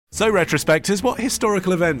So, retrospectors, what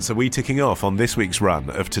historical events are we ticking off on this week's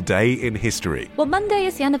run of Today in History? Well, Monday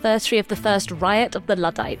is the anniversary of the first riot of the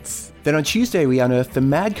Luddites. Then on Tuesday, we unearthed the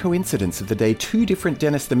mad coincidence of the day two different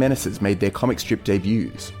Dennis the Menaces made their comic strip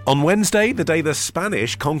debuts. On Wednesday, the day the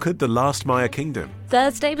Spanish conquered the last Maya kingdom.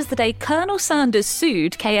 Thursday was the day Colonel Sanders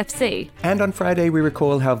sued KFC. And on Friday, we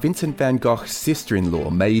recall how Vincent van Gogh's sister-in-law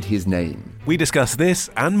made his name. We discuss this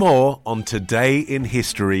and more on Today in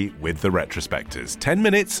History with the Retrospectors. 10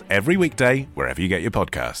 minutes every weekday, wherever you get your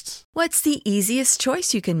podcasts. What's the easiest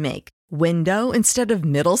choice you can make? Window instead of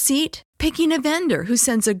middle seat? Picking a vendor who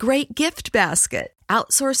sends a great gift basket?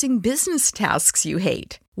 Outsourcing business tasks you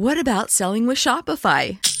hate? What about selling with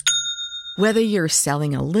Shopify? Whether you're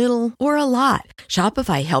selling a little or a lot,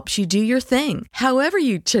 Shopify helps you do your thing, however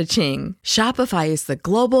you cha-ching. Shopify is the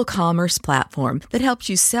global commerce platform that helps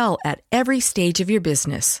you sell at every stage of your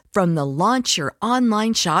business. From the launch your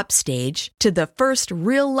online shop stage to the first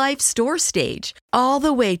real-life store stage, all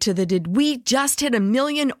the way to the did we just hit 1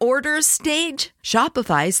 million orders stage.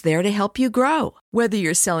 Shopify's there to help you grow. Whether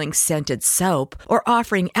you're selling scented soap or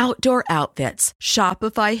offering outdoor outfits,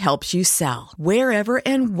 Shopify helps you sell. Wherever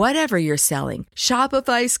and whatever you're selling,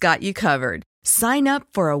 Shopify's got you covered. Sign up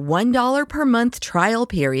for a $1 per month trial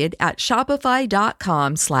period at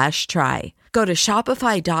shopify.com/try. Go to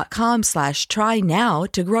shopify.com/try now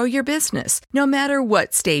to grow your business, no matter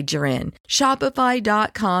what stage you're in.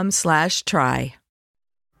 Shopify.com/try.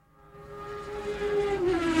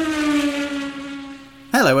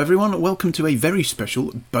 Hello everyone, welcome to a very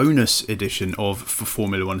special bonus edition of For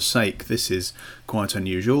Formula One's Sake. This is quite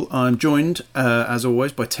unusual. I'm joined, as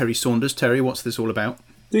always, by Terry Saunders. Terry, what's this all about?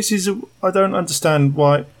 I don't understand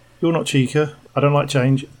why you're not Chica. I don't like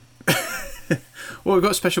change. Well, we've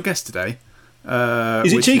got a special guest today.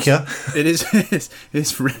 Is it Chica?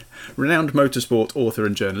 It's renowned motorsport author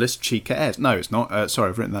and journalist Chica Ayres. No, it's not. Sorry,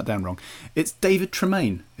 I've written that down wrong. It's David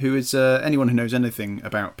Tremayne, who is anyone who knows anything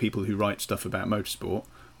about people who write stuff about motorsport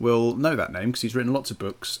will know that name because he's written lots of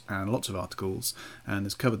books and lots of articles and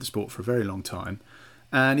has covered the sport for a very long time.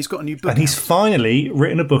 And he's got a new book. And he's finally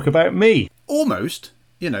written a book about me. Almost.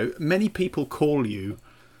 You know, many people call you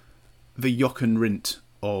the Jochen Rindt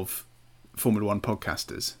of Formula One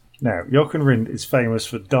podcasters. Now, Jochen Rindt is famous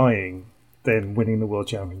for dying, then winning the World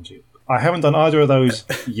Championship. I haven't done either of those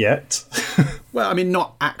yet. Well, I mean,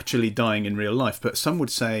 not actually dying in real life, but some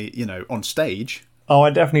would say, you know, on stage. Oh,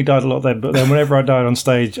 I definitely died a lot then, but then whenever I died on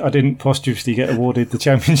stage, I didn't posthumously get awarded the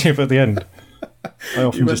championship at the end. I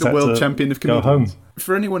often just had world to champion of go home.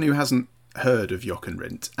 For anyone who hasn't heard of Jochen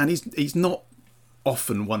Rindt, and he's not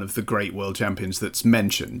often one of the great world champions that's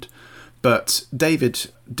mentioned, but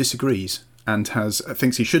David disagrees and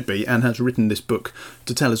thinks he should be, and has written this book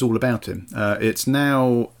to tell us all about him. It's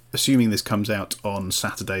now, assuming this comes out on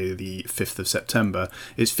Saturday the 5th of September,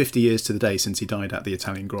 it's 50 years to the day since he died at the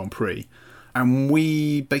Italian Grand Prix. And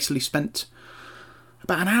we basically spent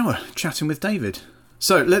about an hour chatting with David.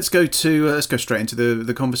 So let's go straight into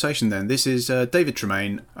the conversation then. This is David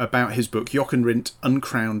Tremayne about his book Jochen Rindt,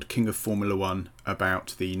 Uncrowned King of Formula One,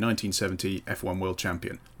 about the 1970 F1 World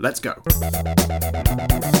Champion. Let's go.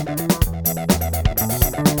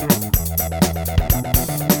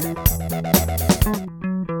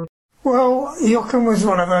 Well, Jochen was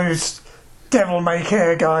one of those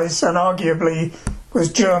devil-may-care guys, and arguably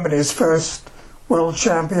was Germany's first world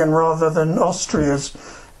champion rather than Austria's,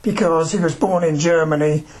 because he was born in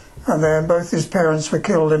Germany and then both his parents were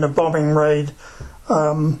killed in a bombing raid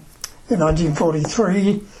in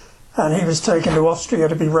 1943, and he was taken to Austria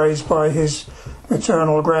to be raised by his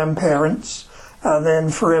maternal grandparents, and then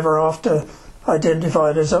forever after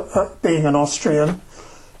identified as being an Austrian.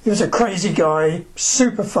 He was a crazy guy,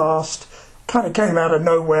 super fast, kind of came out of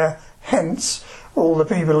nowhere, hence all the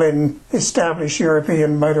people in established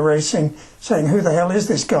European motor racing saying, who the hell is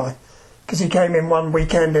this guy? Because he came in one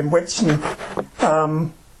weekend in Whitsun,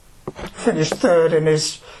 finished third in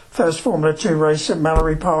his first Formula 2 race at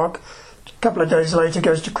Mallory Park. A couple of days later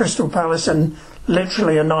goes to Crystal Palace and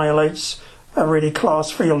literally annihilates a really class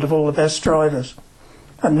field of all the best drivers.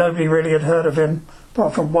 And nobody really had heard of him,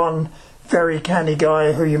 apart from one very canny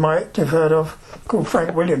guy who you might have heard of, called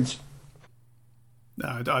Frank Williams.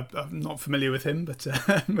 No, I'm not familiar with him, but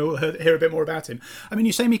we'll hear a bit more about him. I mean,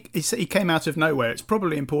 you say he came out of nowhere. It's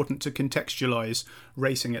probably important to contextualise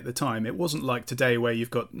racing at the time. It wasn't like today where you've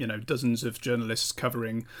got, you know, dozens of journalists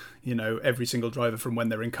covering, you know, every single driver from when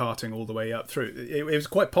they're in karting all the way up through. It was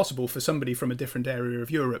quite possible for somebody from a different area of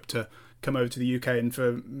Europe to come over to the UK and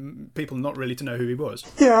for people not really to know who he was.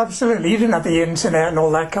 Yeah, absolutely. You didn't have the internet and all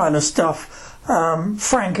that kind of stuff.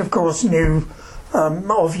 Frank, of course, knew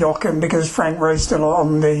of Jochen because Frank raced a lot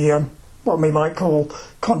on the what we might call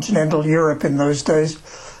continental Europe in those days.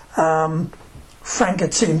 Frank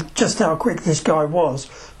had seen just how quick this guy was.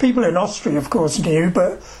 People in Austria, of course, knew,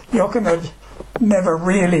 but Jochen had never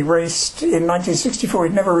really raced. In 1964,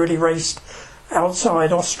 he'd never really raced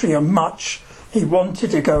outside Austria much. He wanted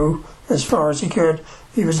to go as far as he could.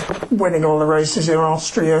 He was winning all the races in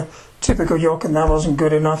Austria. Typical Jochen, that wasn't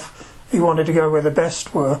good enough. He wanted to go where the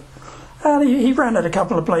best were. And he ran at a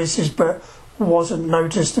couple of places, but wasn't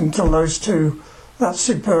noticed until that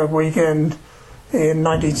superb weekend in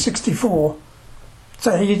 1964.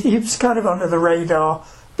 So he was kind of under the radar,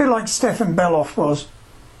 a bit like Stefan Bellof was,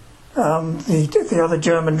 the other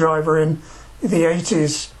German driver in the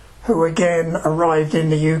 80s, who again arrived in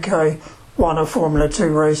the UK, won a Formula 2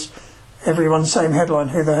 race. Everyone's same headline,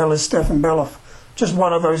 who the hell is Stefan Bellof? Just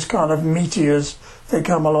one of those kind of meteors that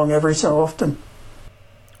come along every so often.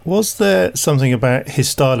 Was there something about his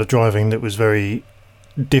style of driving that was very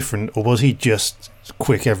different, or was he just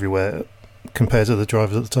quick everywhere compared to the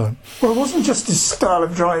drivers at the time? Well, it wasn't just his style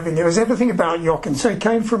of driving, it was everything about Jochen. So he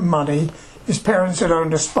came from money. His parents had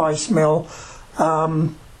owned a spice mill.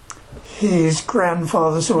 His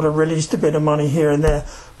grandfather sort of released a bit of money here and there.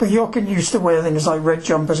 But Jochen used to wear things like red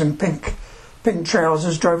jumpers and pink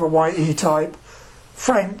trousers, drove a white E-Type.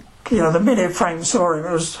 Frank, the minute Frank saw him,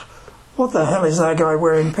 it was, what the hell is that guy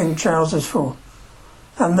wearing pink trousers for?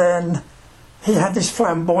 And then he had this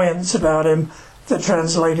flamboyance about him that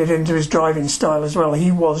translated into his driving style as well.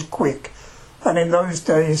 He was quick. And in those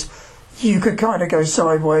days, you could kind of go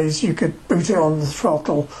sideways, you could boot it on the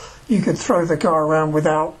throttle, you could throw the car around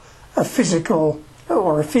without a physical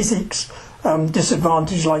or a physics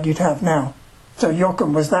disadvantage like you'd have now. So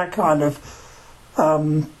Jochen was that kind of...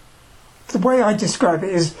 the way I describe it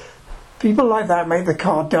is, people like that make the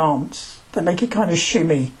car dance. They make it kind of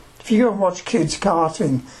shimmy. If you go and watch kids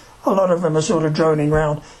karting, a lot of them are sort of droning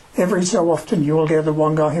around. Every so often you will get the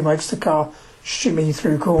one guy who makes the car shimmy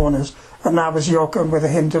through corners. And that was Jochen with a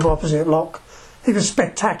hint of opposite lock. He was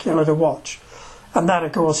spectacular to watch. And that,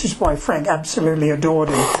 of course, is why Frank absolutely adored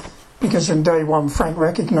him. Because from day one, Frank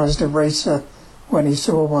recognised a racer when he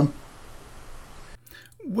saw one.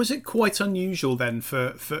 Was it quite unusual then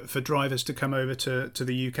for drivers to come over to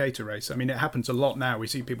the UK to race? I mean, it happens a lot now. We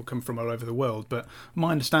see people come from all over the world. But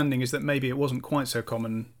my understanding is that maybe it wasn't quite so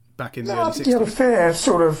common back in the early 60s. You had a fair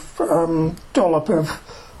sort of dollop of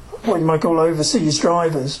what you might call overseas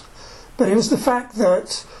drivers. But it was the fact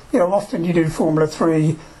that, often you do Formula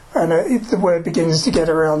 3 and if the word begins to get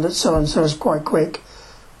around that so-and-so is quite quick.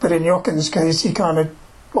 But in Jochen's case, he kind of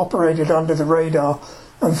operated under the radar.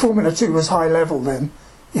 And Formula 2 was high level then.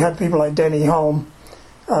 You had people like Denny Hulme,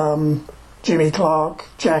 Jimmy Clark,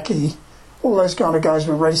 Jackie. All those kind of guys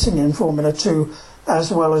were racing in Formula 2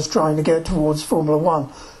 as well as trying to get towards Formula 1.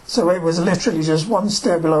 So it was literally just one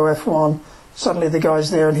step below F1. Suddenly the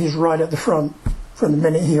guy's there and he's right at the front from the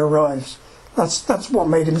minute he arrives. That's what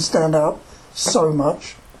made him stand out so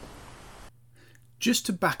much. Just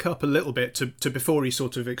to back up a little bit to before he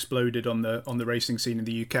sort of exploded on the racing scene in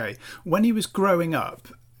the UK, when he was growing up,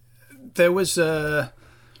 there was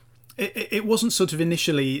it wasn't sort of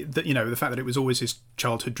initially that the fact that it was always his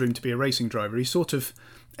childhood dream to be a racing driver. He sort of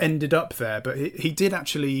ended up there, but he did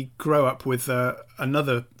actually grow up with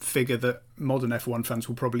another figure that modern F1 fans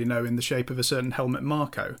will probably know in the shape of a certain Helmut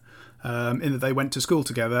Marko, in that they went to school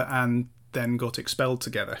together and then got expelled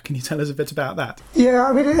together. Can you tell us a bit about that? Yeah,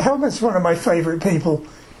 I mean, Helmut's one of my favourite people,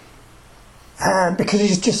 because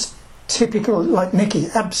he's just typical, like Nicky,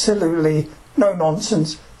 absolutely no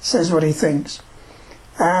nonsense, says what he thinks.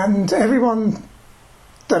 And everyone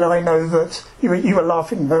that I know that you were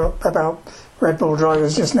laughing about Red Bull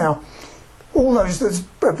drivers just now, all those that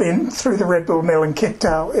have been through the Red Bull mill and kicked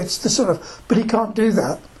out, it's the sort of, but he can't do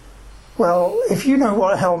that. Well, if you know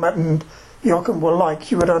what Helmut and Jochen were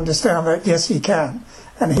like, you would understand that yes, he can,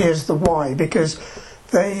 and here's the why. Because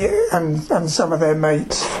they and some of their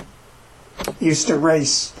mates used to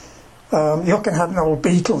race. Jochen had an old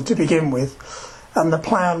Beetle to begin with, and the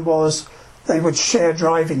plan was they would share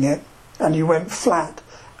driving it, and you went flat,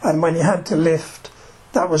 and when you had to lift,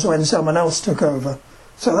 that was when someone else took over.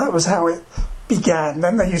 So that was how it began.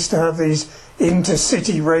 Then they used to have these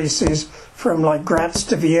intercity races from like Graz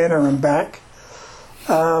to Vienna and back,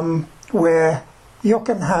 where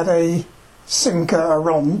Jochen had a Simca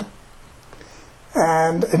Aronde,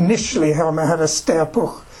 and initially Helmut had a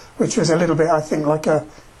Sterpuch, which was a little bit, I think, like a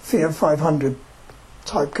Fiat 500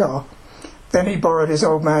 type car. Then he borrowed his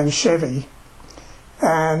old man's Chevy,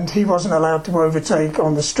 and he wasn't allowed to overtake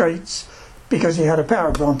on the straights because he had a power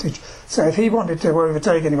advantage. So if he wanted to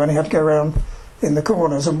overtake anyone, he had to go around in the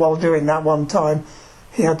corners, and while doing that one time,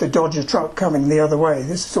 he had to dodge a truck coming the other way.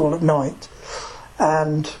 This is all at night.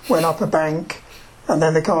 And went up a bank, and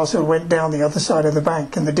then the car sort of went down the other side of the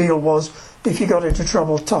bank. And the deal was, if you got into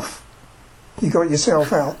trouble, tough, you got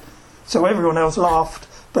yourself out. So everyone else laughed,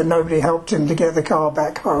 but nobody helped him to get the car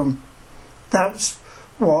back home. That's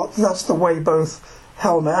the way both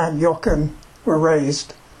Helmut and Jochen were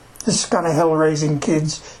raised. This kind of hell-raising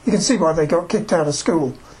kids. You can see why they got kicked out of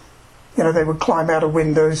school. You know, they would climb out of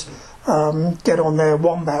windows, get on their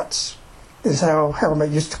wombats, is how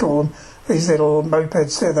Helmut used to call them. These little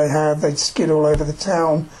mopeds that they had, they'd skid all over the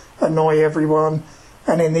town, annoy everyone,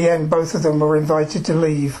 and in the end both of them were invited to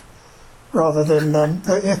leave, rather than,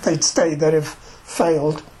 if they'd stayed, they'd have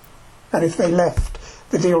failed. And if they left,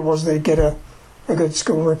 the deal was they'd get a good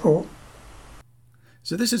school report.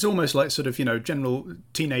 So this is almost like sort of, you know, general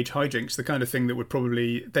teenage hijinks, the kind of thing that would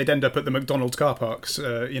probably, they'd end up at the McDonald's car parks,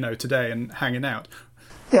 today and hanging out.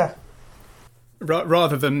 Yeah.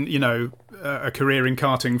 Rather than, you know, a career in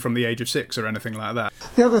karting from the age of 6 or anything like that.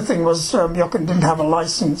 The other thing was Jochen didn't have a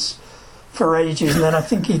licence for ages, and then I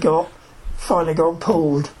think he finally got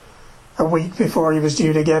pulled a week before he was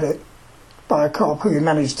due to get it by a cop who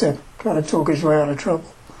managed to kind of talk his way out of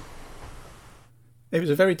trouble. It was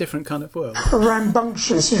a very different kind of world.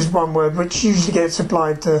 Rambunctious is one word which usually gets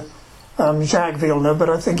applied to Jacques Villeneuve, but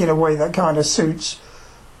I think in a way that kind of suits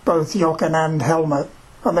both Jochen and Helmut,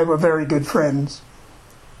 and they were very good friends.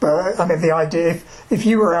 But I mean, the idea, if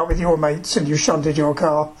you were out with your mates and you shunted your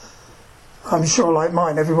car, I'm sure, like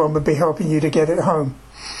mine, everyone would be helping you to get it home.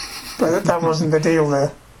 But that wasn't the deal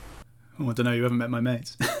there. Oh, I don't know, you haven't met my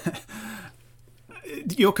mates.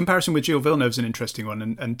 Your comparison with Gilles Villeneuve is an interesting one,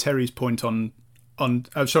 and Terry's point on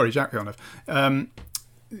Jacques Villeneuve.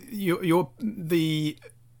 The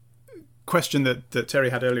question that Terry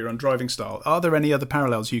had earlier on driving style, are there any other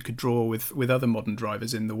parallels you could draw with other modern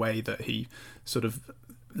drivers in the way that he sort of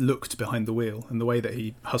looked behind the wheel and the way that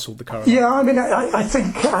he hustled the car around? Yeah, I mean, I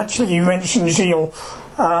think actually you mentioned Gilles.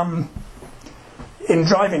 In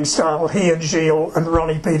driving style, he and Gilles and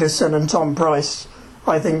Ronnie Peterson and Tom Price,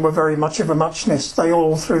 I think, were very much of a muchness. They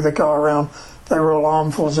all threw the car around. They were all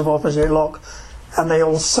armfuls of opposite lock, and they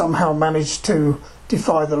all somehow managed to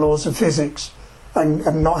defy the laws of physics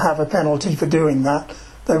and not have a penalty for doing that.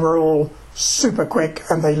 They were all super quick,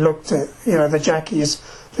 and they looked at, you know, the Jackies,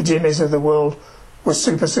 the Jimmies of the world were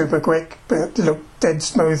super, super quick, but looked dead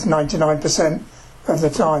smooth 99% of the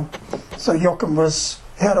time. So Jochen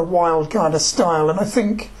had a wild kind of style, and I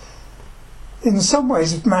think in some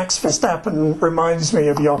ways Max Verstappen reminds me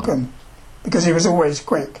of Jochen, because he was always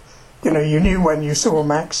quick. You know, you knew when you saw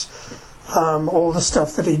Max, all the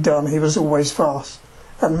stuff that he'd done, he was always fast.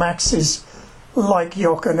 And Max is like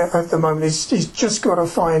Jochen at the moment. He's just got to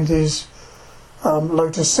find his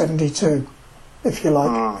Lotus 72, if you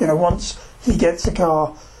like. You know, once he gets a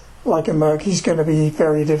car like a Merc, he's going to be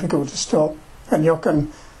very difficult to stop. And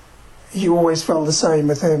Jochen, you always felt the same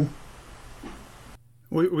with him.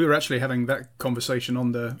 We were actually having that conversation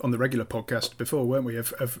on the regular podcast before, weren't we?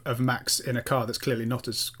 Of Max in a car that's clearly not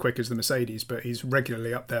as quick as the Mercedes, but he's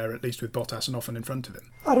regularly up there, at least with Bottas, and often in front of him.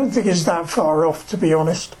 I don't think it's that far off, to be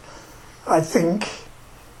honest. I think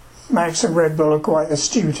Max and Red Bull are quite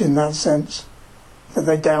astute in that sense, that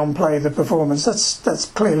they downplay the performance. That's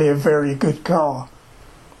clearly a very good car.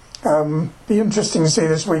 Be interesting to see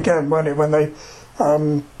this weekend, won't it, when they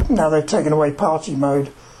now they've taken away party mode,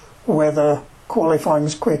 whether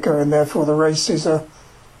qualifying's quicker and therefore the races are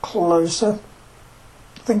closer.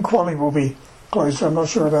 I think quali will be closer, I'm not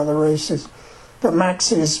sure about the races. But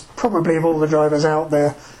Max is probably, of all the drivers out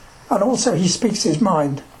there, and also he speaks his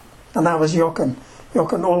mind, and that was Jochen.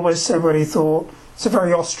 Jochen always said what he thought. It's a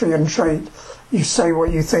very Austrian trait. You say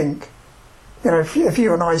what you think. You know, if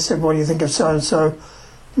you and I said, what do you think of so-and-so,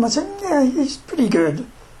 you might say, yeah, he's pretty good.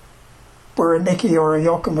 Where a Nicky or a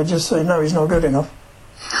Jochen would just say, no, he's not good enough.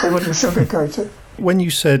 They wouldn't sugarcoat it. When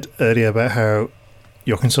you said earlier about how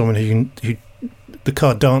Jochen's someone who the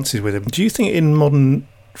car dances with him, do you think in modern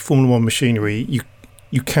Formula One machinery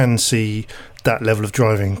you can see that level of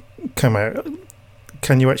driving come out?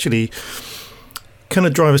 Can a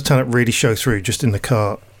driver's talent really show through just in the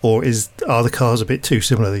car, or are the cars a bit too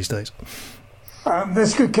similar these days?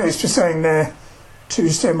 There's a good case for saying they're too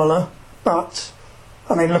similar, but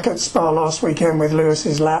I mean, look at Spa last weekend with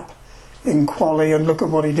Lewis's lap in quali, and look at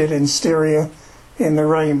what he did in Styria in the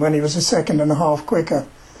rain when he was a second and a half quicker.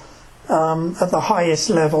 At the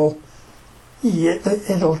highest level,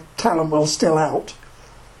 talent will still out.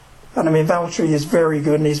 And I mean, Valtteri is very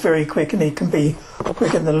good and he's very quick, and he can be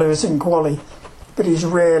quicker than Lewis in quali, but he's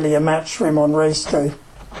rarely a match for him on race day.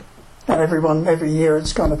 And every year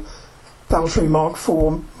it's kind of Valtteri Mark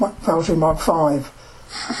 4, Valtteri Mark 5,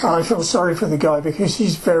 I feel sorry for the guy because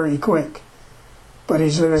he's very quick, but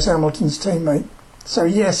he's Lewis Hamilton's teammate. So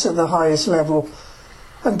yes, at the highest level.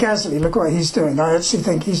 And Gasly, look what he's doing. I actually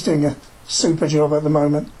think he's doing a super job at the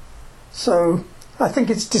moment. So I think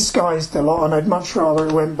it's disguised a lot, and I'd much rather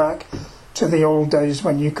it went back to the old days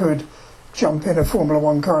when you could jump in a Formula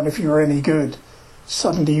One car, and if you were any good,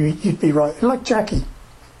 suddenly you'd be right. Like Jackie.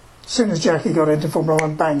 As soon as Jackie got into Formula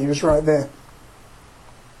One, bang, he was right there.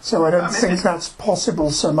 So I don't think that's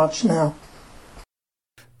possible so much now.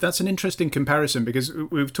 That's an interesting comparison, because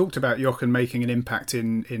we've talked about Jochen making an impact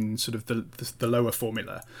in sort of the lower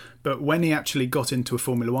formula, but when he actually got into a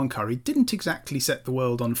Formula One car, he didn't exactly set the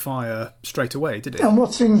world on fire straight away, did he? And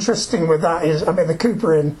what's interesting with that is, I mean, the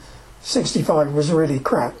Cooper in 65 was really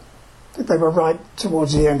crap. They were right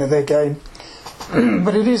towards the end of their game.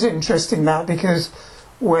 But it is interesting that, because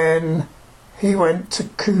when he went to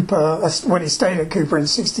Cooper, when he stayed at Cooper in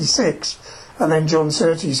 66, and then John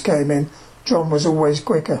Surtees came in, John was always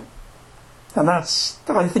quicker. And I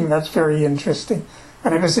think that's very interesting.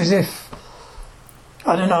 And it was as if,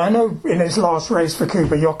 I know in his last race for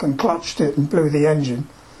Cooper, Jochen clutched it and blew the engine,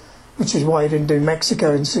 which is why he didn't do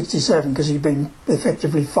Mexico in 67, because he'd been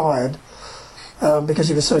effectively fired, because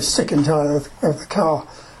he was so sick and tired of the car.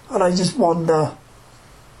 And I just wonder,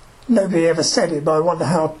 nobody ever said it, but I wonder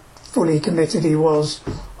how fully committed he was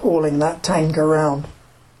hauling that tank around.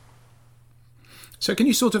 So can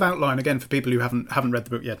you sort of outline again for people who haven't read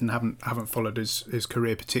the book yet and haven't followed his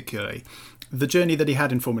career particularly, the journey that he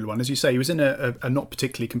had in Formula One? As you say, he was in a not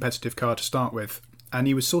particularly competitive car to start with, and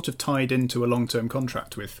he was sort of tied into a long-term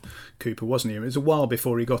contract with Cooper, wasn't he? It was a while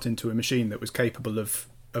before he got into a machine that was capable of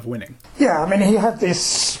winning. Yeah, I mean, he had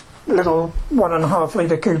this little 1.5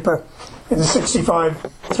 litre Cooper in 65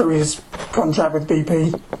 through his contract with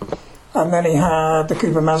BP, and then he had the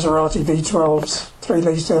Cooper Maserati V12s, 3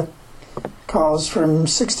 litre cars from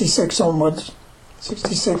 66 onwards,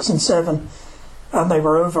 66 and 7, and they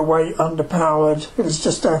were overweight, underpowered. It was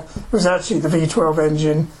actually the V12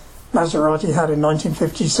 engine Maserati had in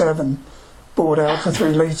 1957, bored out to 3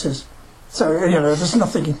 litres. So, there's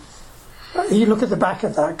nothing. You look at the back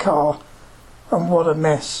of that car, and what a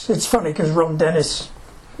mess. It's funny because Ron Dennis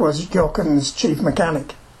was Jochen's chief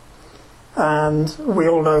mechanic, and we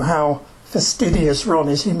all know how fastidious Ron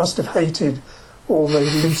is. He must have hated all the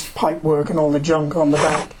loose pipe work and all the junk on the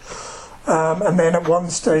back. And then at one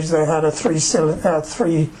stage they had a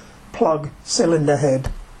 3-plug cylinder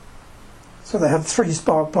head. So they had 3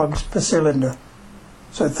 spark plugs per cylinder.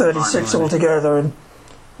 So 36 altogether. And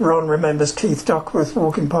Ron remembers Keith Duckworth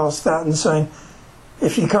walking past that and saying,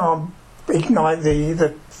 if you can't ignite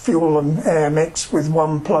the fuel and air mix with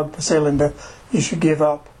 1 plug per cylinder, you should give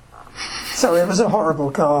up. So it was a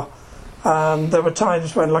horrible car. There were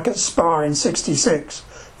times when, like at Spa in 66,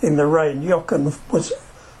 in the rain, Jochen was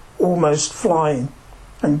almost flying.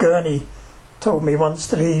 And Gurney told me once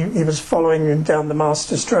that he was following him down the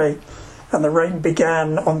Master Straight, and the rain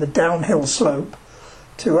began on the downhill slope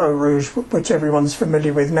to Eau Rouge, which everyone's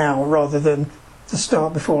familiar with now, rather than the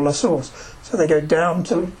start before La Source. So they go down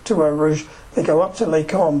to Eau Rouge, they go up to Les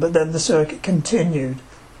Combes, but then the circuit continued.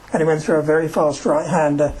 And he went through a very fast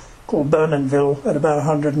right-hander called Bernonville at about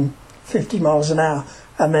 150 miles an hour,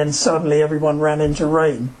 and then suddenly everyone ran into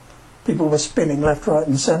rain. People were spinning left, right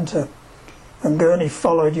and centre. And Gurney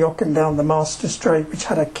followed Jochen down the Master Straight, which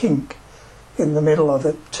had a kink in the middle of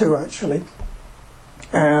it too, actually.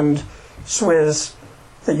 And swears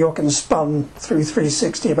that Jochen spun through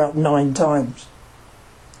 360 about 9 times.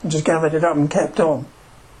 And just gathered it up and kept on.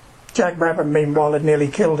 Jack Brabham, meanwhile, had nearly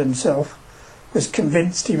killed himself, was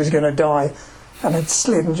convinced he was going to die, and had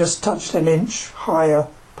slid and just touched an inch higher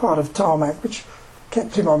part of tarmac, which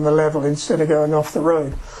kept him on the level instead of going off the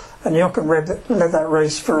road. And Jochen led that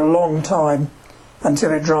race for a long time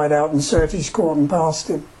until it dried out and Surtees caught and passed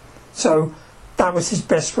him. So that was his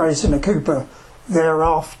best race in a Cooper.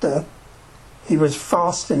 Thereafter, he was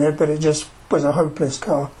fast in it, but it just was a hopeless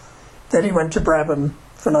car. Then he went to Brabham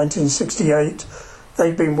for 1968.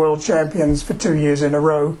 They'd been world champions for 2 years in a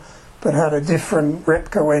row, but had a different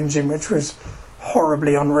Repco engine, which was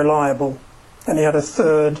horribly unreliable. And he had a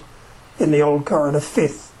 3rd in the old car and a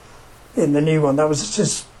 5th in the new one. That was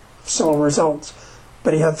just sole results.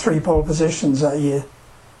 But he had 3 pole positions that year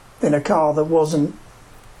in a car that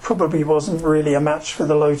probably wasn't really a match for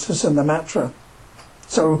the Lotus and the Matra.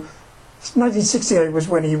 So 1968 was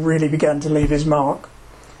when he really began to leave his mark.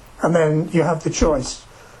 And then you have the choice.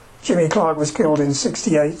 Jimmy Clark was killed in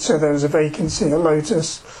 68, so there was a vacancy at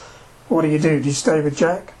Lotus. What do? Do you stay with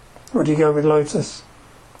Jack, or do you go with Lotus?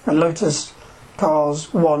 And Lotus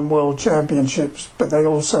cars won world championships, but they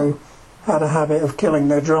also had a habit of killing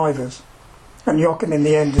their drivers. And Jochen in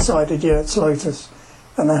the end decided, yeah, it's Lotus.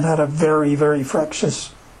 And then had a very, very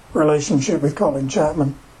fractious relationship with Colin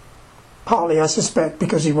Chapman. Partly, I suspect,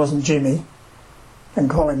 because he wasn't Jimmy, and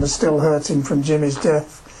Colin was still hurting from Jimmy's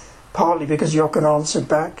death. Partly because Jochen answered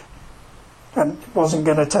back and wasn't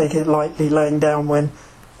going to take it lightly, laying down when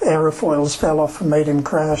aerofoils fell off and made him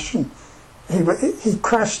crash. And he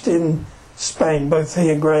crashed in Spain, both he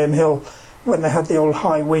and Graham Hill, when they had the old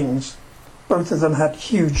high wings. Both of them had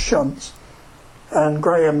huge shunts. And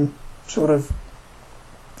Graham sort of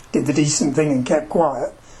did the decent thing and kept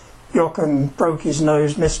quiet. Jochen broke his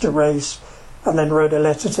nose, missed a race, and then wrote a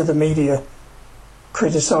letter to the media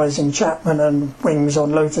criticising Chapman and wings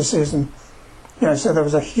on Lotuses, and so there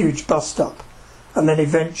was a huge bust up. And then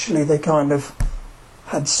eventually they kind of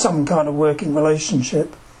had some kind of working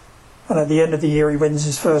relationship, and at the end of the year he wins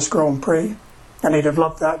his first Grand Prix, and he'd have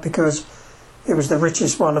loved that because it was the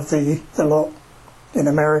richest one of the lot in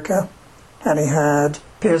America, and he had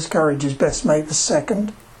Piers Courage, his best mate, was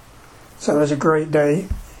second, so it was a great day.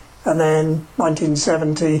 And then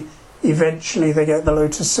 1970, eventually they get the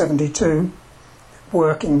Lotus 72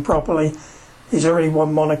 working properly. He's already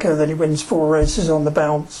won Monaco, then he wins 4 races on the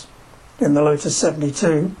bounce in the Lotus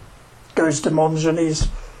 72, goes to Monza, and he's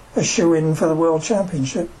a shoe-in for the World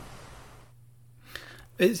Championship.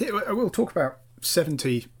 We'll talk about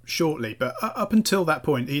 70 shortly, but up until that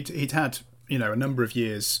point he'd had a number of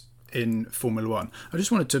years in Formula One. I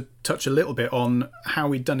just wanted to touch a little bit on how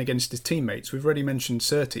he'd done against his teammates. We've already mentioned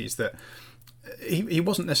Surtees, that he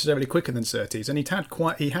wasn't necessarily quicker than Surtees, and he had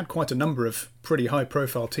quite a number of pretty high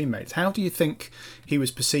profile teammates. How do you think he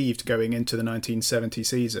was perceived going into the 1970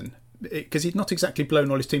 season? Because he'd not exactly blown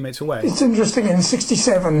all his teammates away. It's interesting, in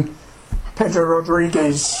 67 Pedro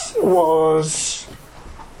Rodriguez was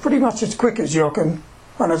pretty much as quick as Jochen,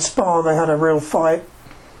 and at Spa they had a real fight.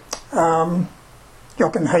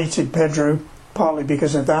 Jochen hated Pedro, partly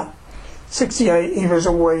because of that. 68, he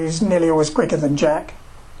was nearly always quicker than Jack.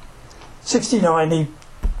 69, he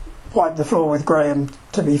wiped the floor with Graham,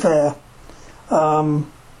 to be fair.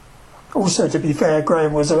 Also, to be fair,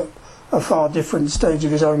 Graham was at a far different stage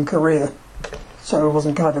of his own career, so it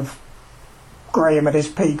wasn't kind of Graham at his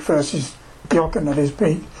peak versus Jochen at his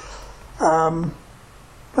peak. And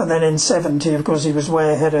then in 70, of course, he was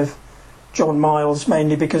way ahead of John Miles,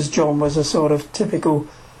 mainly because John was a sort of typical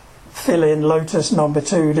fill-in Lotus number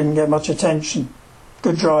 2, didn't get much attention.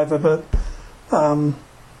 Good driver, but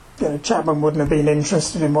Chapman wouldn't have been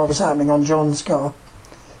interested in what was happening on John's car.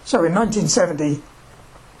 So in 1970,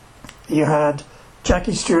 you had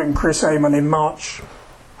Jackie Stewart and Chris Amon in March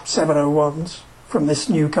 701s from this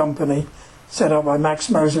new company set up by Max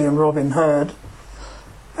Mosley and Robin Hurd.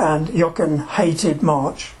 And Jochen hated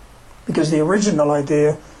March because the original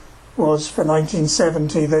idea was for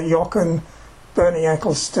 1970 that Jochen, Bernie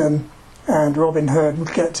Ecclestone and Robin Hurd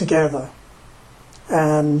would get together,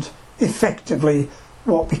 and effectively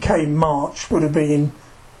what became March would have been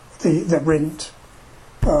the Rindt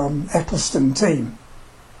Ecclestone team.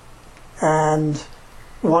 And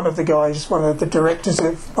one of the directors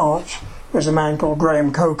of March was a man called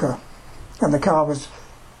Graham Coker, and the car was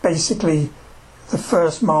basically, the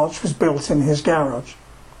first March was built in his garage.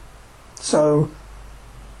 So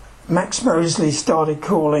Max Mosley started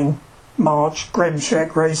calling March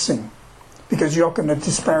Gremschek Racing, because Jochen had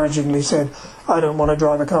disparagingly said, I don't want to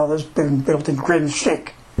drive a car that's been built in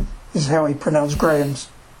Gremschek, is how he pronounced Graham's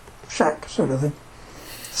shack sort of thing.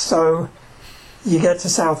 So you get to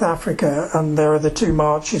South Africa and there are the 2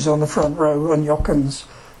 Marches on the front row, and Jochen's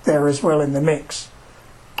there as well in the mix.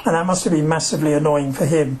 And that must have been massively annoying for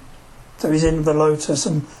him. So he's in the Lotus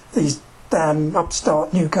and these damn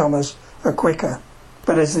upstart newcomers are quicker.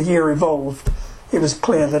 But as the year evolved, it was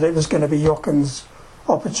clear that it was going to be Jochen's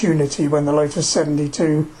opportunity when the Lotus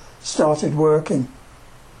 72 started working.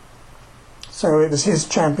 So it was his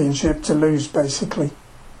championship to lose, basically.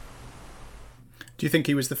 Do you think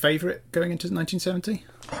he was the favourite going into 1970?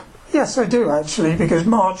 Yes, I do, actually, because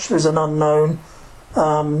March was an unknown.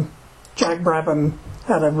 Jack Brabham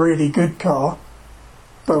had a really good car,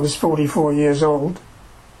 but was 44 years old.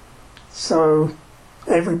 So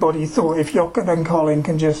everybody thought if Jochen and Colin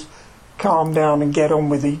can just calm down and get on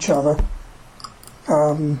with each other,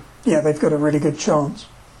 they've got a really good chance.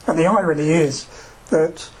 And the irony is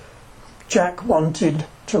that Jack wanted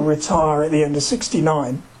to retire at the end of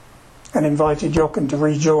 69 and invited Jochen to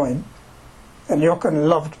rejoin. And Jochen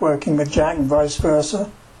loved working with Jack and vice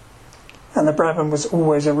versa. And the Brabham was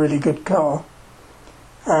always a really good car.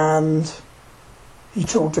 And he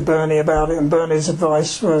talked to Bernie about it, and Bernie's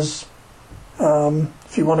advice was,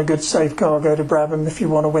 if you want a good safe car, go to Brabham. If you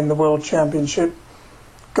want to win the World Championship,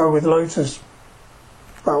 go with Lotus.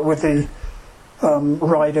 But with the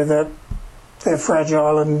rider that they're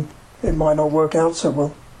fragile and it might not work out so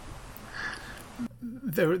well.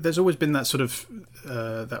 There's always been that sort of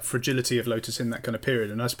that fragility of Lotus in that kind of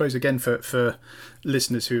period, and I suppose again for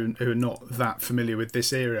listeners who are not that familiar with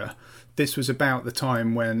this era, this was about the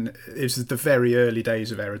time when it was the very early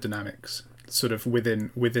days of aerodynamics. Sort of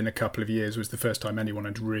within a couple of years was the first time anyone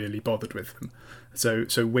had really bothered with them. So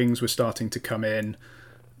wings were starting to come in.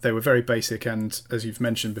 They were very basic, and as you've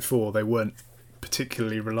mentioned before, they weren't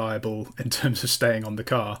particularly reliable in terms of staying on the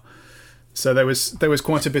car. So there was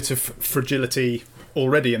quite a bit of fragility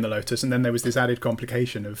already in the Lotus, and then there was this added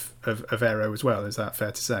complication of aero as well. Is that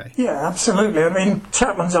fair to say? Yeah, absolutely. I mean,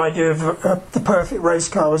 Chapman's idea of the perfect race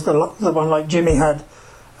car was the one like Jimmy had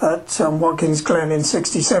at Watkins Glen in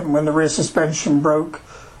 '67 when the rear suspension broke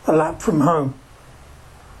a lap from home.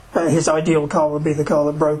 His ideal car would be the car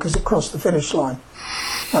that broke as it crossed the finish line.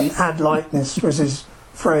 And add lightness was his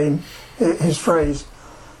phrase.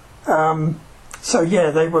 So yeah,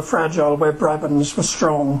 they were fragile where Brabhams were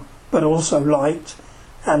strong, but also light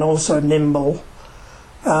and also nimble.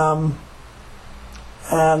 And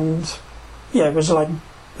yeah, it was like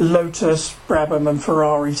Lotus, Brabham and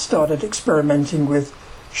Ferrari started experimenting with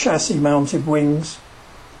chassis-mounted wings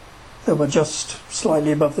that were just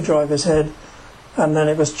slightly above the driver's head. And then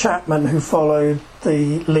it was Chapman who followed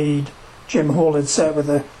the lead Jim Hall had set with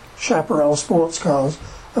the Chaparral sports cars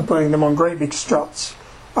of putting them on great big struts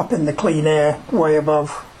up in the clean air way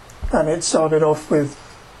above. And it started off with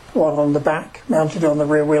one on the back mounted on the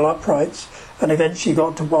rear wheel uprights and eventually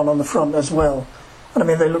got to one on the front as well. And I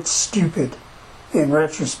mean, they looked stupid in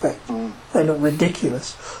retrospect. They looked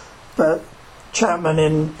ridiculous. But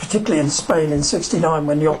Chapman, particularly in Spain in '69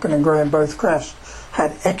 when Jochen and Graham both crashed,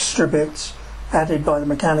 had extra bits added by the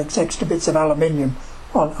mechanics, extra bits of aluminium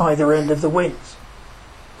on either end of the wings.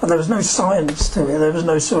 And there was no science to it. There was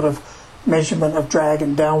no sort of measurement of drag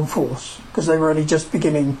and downforce because they were only just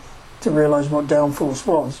beginning to realise what downforce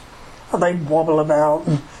was. And they'd wobble about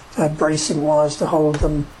and had bracing wires to hold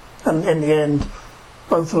them. And in the end,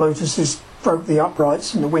 both Lotuses broke the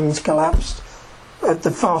uprights and the wings collapsed at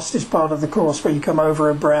the fastest part of the course where you come over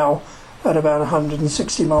a brow at about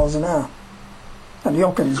 160 miles an hour. And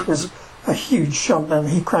Jochen's was a huge shunt and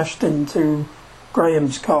he crashed into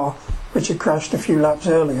Graham's car, which had crashed a few laps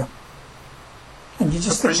earlier. And you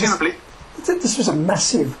just think this was a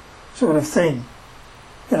massive sort of thing.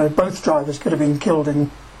 You know, both drivers could have been killed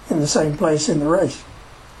in the same place in the race.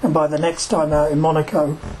 And by the next time out in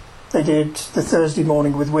Monaco, they did the Thursday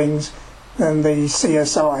morning with wings, and the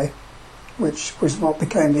CSI, which was what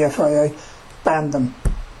became the FIA, banned them.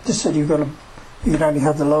 Just said you can only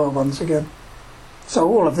have the lower ones again. So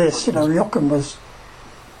all of this, you know, Jochen was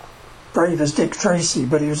brave as Dick Tracy,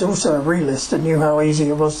 but he was also a realist and knew how easy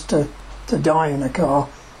it was to die in a car,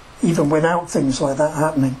 even without things like that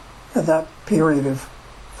happening at that period of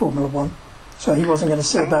Formula One. So he wasn't going to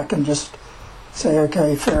sit back and just say,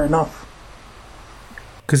 okay, fair enough.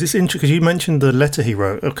 Because it's interesting, because you mentioned the letter he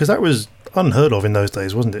wrote, because that was unheard of in those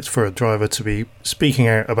days, wasn't it, for a driver to be speaking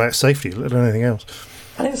out about safety, let alone anything else.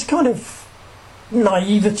 And it's kind of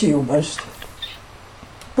naivety almost,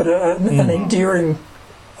 but an endearing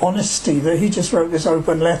honesty that he just wrote this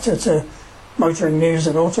open letter to Motoring News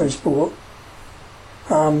and Autosport,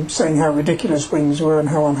 saying how ridiculous wings were and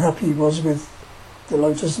how unhappy he was with the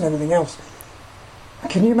Lotus and everything else.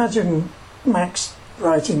 Can you imagine Max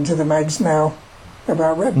writing to the mags now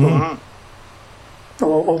about Red Bull? Mm-hmm.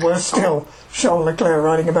 Or worse still, Charles Leclerc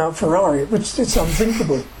writing about Ferrari, which it's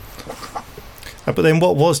unthinkable. But then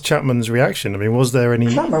what was Chapman's reaction? I mean, was there any...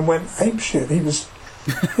 Chapman went apeshit. He was...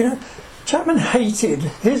 You know, Chapman hated...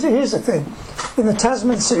 Here's the thing. In the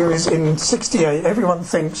Tasman series in '68, everyone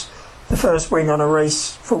thinks the first wing on a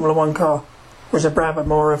race Formula One car was a Brabham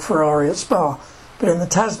or a Ferrari at Spa. But in the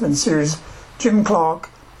Tasman series, Jim Clark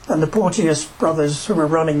and the Porteous brothers who were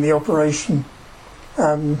running the operation,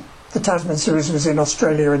 the Tasman series was in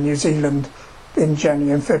Australia and New Zealand in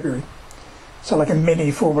January and February. So like a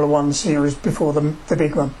mini Formula One series before the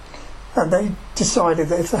big one. And they decided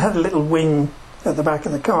that if they had a little wing at the back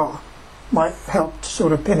of the car, might help to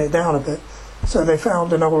sort of pin it down a bit. So they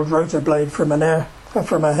found an old rotor blade from a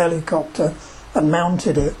helicopter and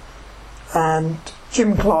mounted it. And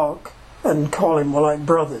Jim Clark and Colin were like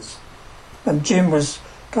brothers. And Jim was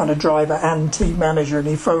kind of driver and team manager, and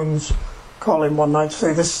he phones Colin one night to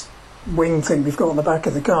say, this wing thing we've got on the back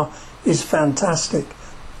of the car is fantastic.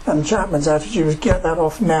 And Chapman's attitude was, get that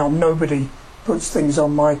off now, nobody puts things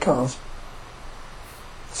on my cars.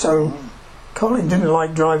 So Colin didn't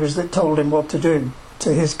like drivers that told him what to do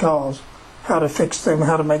to his cars, how to fix them,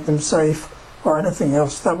 how to make them safe, or anything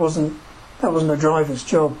else. That wasn't a driver's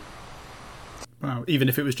job. Wow, even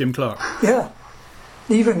if it was Jim Clark? Yeah,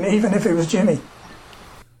 even if it was Jimmy.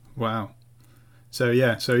 Wow. So he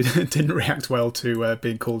didn't react well to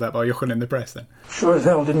being called out by Jochen in the press then? Sure as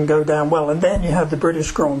hell didn't go down well. And then you had the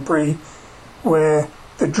British Grand Prix, where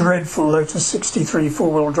the dreadful Lotus 63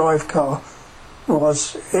 four-wheel drive car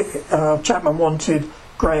was... Chapman wanted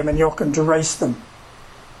Graham and Jochen to race them.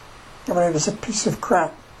 I mean, it was a piece of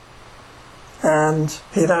crap. And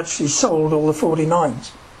he'd actually sold all the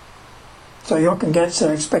 49s. So Jochen gets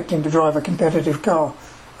there expecting to drive a competitive car,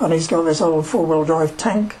 and he's got this old four-wheel drive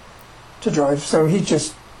tank to drive, so he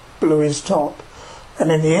just blew his top.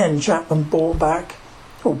 And in the end, Chapman borrowed back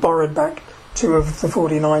 2 of the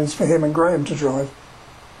 49s for him and Graham to drive.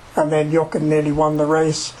 And then Jochen nearly won the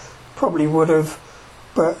race, probably would have,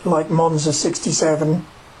 but like Monza 67,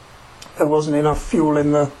 there wasn't enough fuel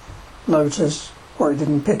in the Lotus, or he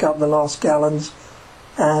didn't pick up the last gallons,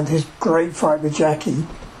 and his great fight with Jackie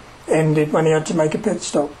ended when he had to make a pit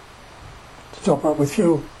stop to top up with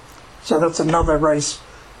fuel. So that's another race,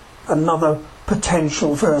 another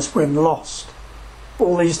potential first win lost.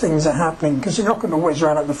 All these things are happening because Jochen always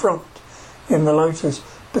ran at the front in the Lotus,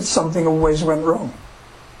 but something always went wrong.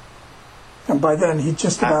 And by then he'd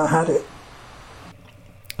just about had it.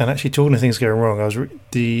 And actually, talking of things going wrong,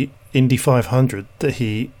 the Indy 500 that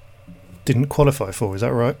he didn't qualify for, is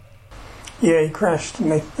that right? Yeah, he crashed in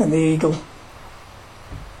the Eagle.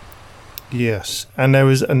 Yes, and there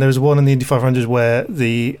was one in the Indy 500 where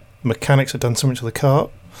the mechanics had done something to the car.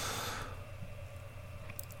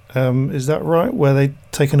 Is that right? Where they'd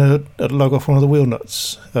taken a lug off one of the wheel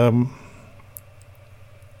nuts.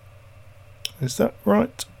 Is that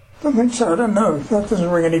right? I don't think so. I don't know. That doesn't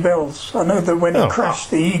ring any bells. I know that when he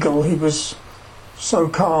crashed the Eagle, he was so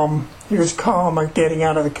calm. He was calm at getting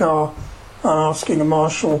out of the car and asking a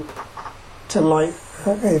marshal to light,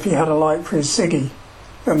 if he had a light for his ciggy.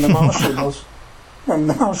 And the marshal was. And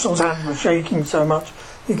the marshal's hand was shaking so much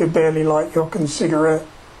he could barely light Jochen's cigarette.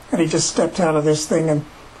 And he just stepped out of this thing and,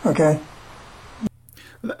 okay.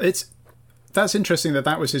 That's interesting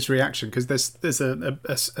that was his reaction, because there's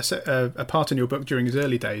a part in your book during his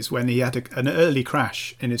early days when he had an early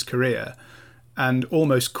crash in his career and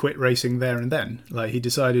almost quit racing there and then. Like, he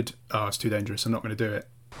decided, it's too dangerous, I'm not going to do it.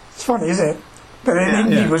 It's funny, isn't it? But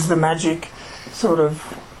Indy was the magic sort of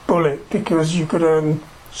bullet, because you could earn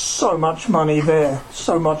so much money there,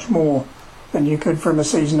 so much more than you could from a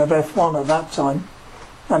season of F1 at that time.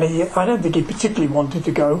 And I don't think he particularly wanted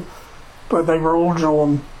to go, but they were all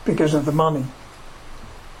drawn because of the money.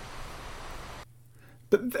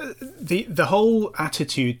 But the whole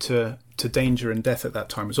attitude to danger and death at that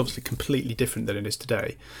time was obviously completely different than it is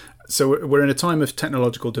today. So we're in a time of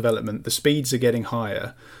technological development. The speeds are getting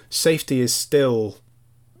higher. Safety is still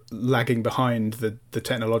lagging behind the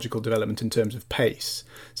technological development in terms of pace.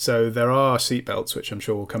 So there are seatbelts, which I'm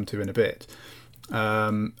sure we'll come to in a bit,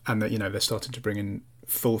 and that they're starting to bring in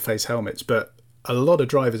full face helmets. But a lot of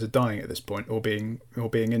drivers are dying at this point, or being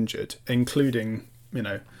injured, including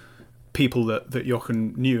people that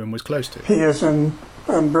Jochen knew and was close to. Piers and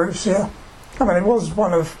Bruce, yeah. I mean, it was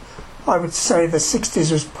one of, I would say, the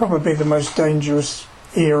 60s was probably the most dangerous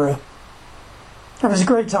era. It was a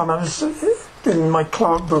great time. I was in my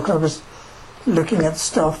Clark book, I was looking at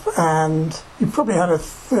stuff, and you probably had a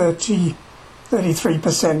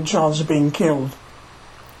 33% chance of being killed,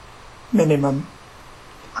 minimum.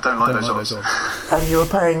 I don't like those odds. And you were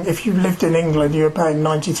paying, if you lived in England, you were paying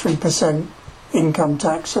 93% income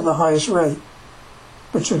tax at the highest rate,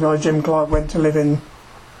 which is why Jim Clark went to live in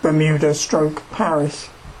Bermuda/Paris,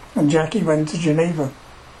 and Jackie went to Geneva.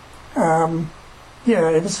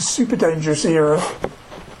 It was a super dangerous era.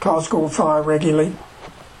 Cars caught fire regularly.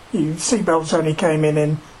 Seatbelts only came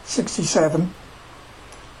in 67.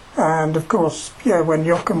 And of course, when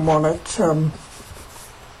Jochen won at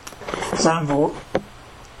Zandvoort,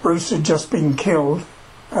 Bruce had just been killed,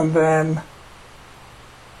 and then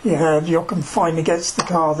Jochen finally gets the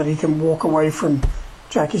car that he can walk away from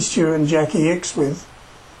Jackie Stewart and Jackie Ickx with,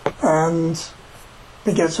 and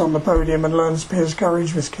he gets on the podium and learns Piers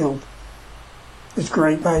Courage was killed, his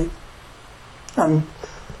great mate. And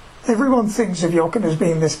everyone thinks of Jochen as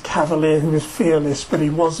being this cavalier who was fearless, but he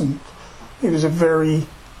wasn't. He was a very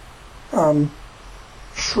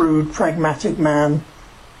shrewd, pragmatic man.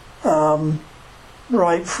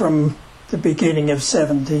 Right from the beginning of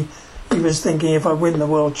 70, he was thinking, if I win the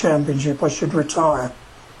World Championship, I should retire.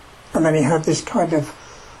 And then he had this kind of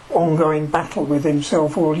ongoing battle with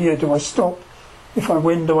himself all year. Do I stop? If I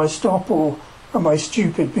win, do I stop? Or am I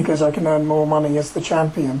stupid because I can earn more money as the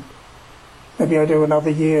champion? Maybe I do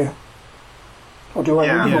another year. Or do I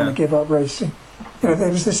really want to give up racing? There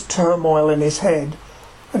was this turmoil in his head.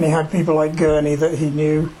 And he had people like Gurney that he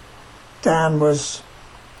knew. Dan was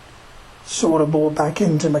sort of brought back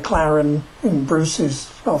into McLaren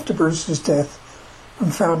after Bruce's death,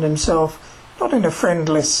 and found himself not in a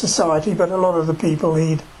friendless society, but a lot of the people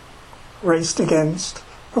he'd raced against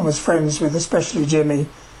and was friends with, especially Jimmy,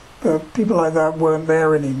 but people like that weren't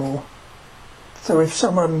there anymore. So if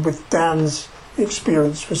someone with Dan's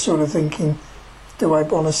experience was sort of thinking, do I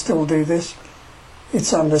want to still do this?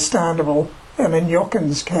 It's understandable. And in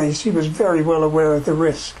Jochen's case, he was very well aware of the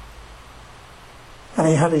risk. And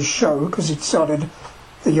he had his show, because he'd started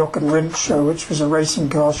the Jochen Rindt show, which was a racing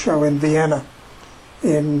car show in Vienna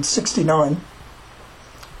in '69,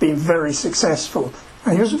 being very successful.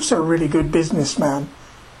 And he was also a really good businessman,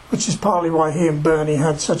 which is partly why he and Bernie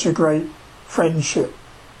had such a great friendship.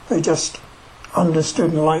 They just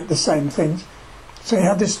understood and liked the same things. So he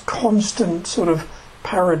had this constant sort of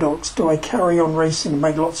paradox: do I carry on racing and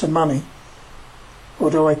make lots of money, or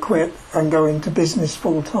do I quit and go into business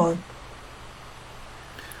full time?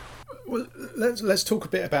 Well, let's talk a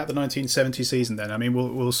bit about the 1970 season then. I mean,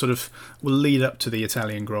 we'll lead up to the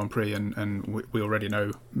Italian Grand Prix, and we already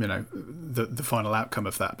know the final outcome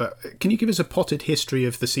of that. But can you give us a potted history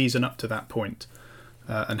of the season up to that point,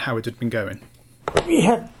 and how it had been going? He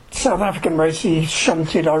had South African race. He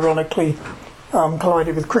shunted, ironically,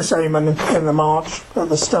 collided with Chris Amon in the March at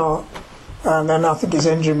the start, and then I think his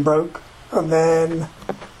engine broke. And then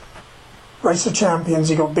Race of Champions,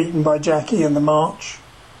 he got beaten by Jackie in the March,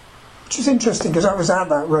 which is interesting because I was at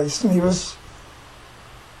that race and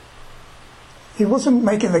he wasn't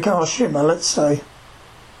making the car shimmer, let's say.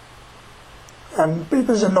 And it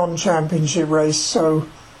was a non-championship race, so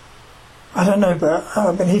I don't know,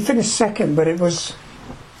 but he finished second, but it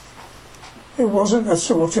wasn't a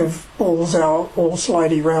sort of balls out, all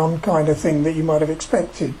slidey round kind of thing that you might have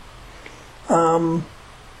expected. And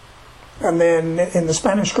then in the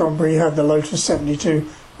Spanish Grand Prix, you had the Lotus 72,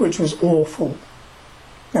 which was awful.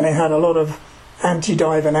 And it had a lot of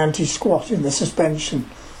anti-dive and anti-squat in the suspension,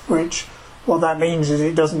 which, what that means is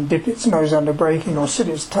it doesn't dip its nose under braking or sit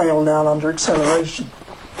its tail down under acceleration.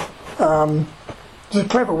 It's a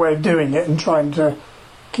clever way of doing it and trying to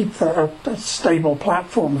keep a stable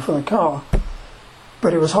platform for the car.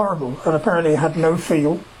 But it was horrible, and apparently it had no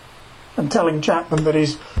feel. And telling Chapman that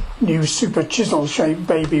his new super chisel-shaped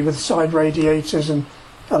baby with side radiators and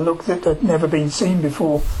a look that had never been seen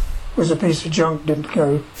before was a piece of junk didn't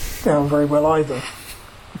go down very well either.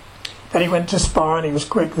 Then he went to Spa and he was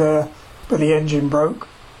quick there, but the engine broke.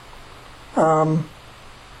 Then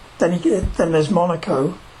there's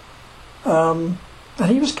Monaco, and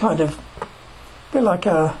he was kind of a bit like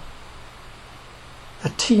a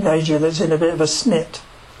teenager that's in a bit of a snit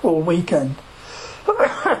all weekend.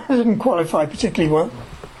 Didn't qualify particularly well.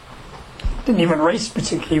 Didn't even race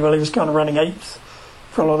particularly well. He was kind of running eighth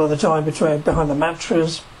for a lot of the time behind the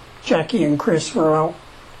Matras. Jackie and Chris were out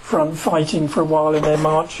front fighting for a while in their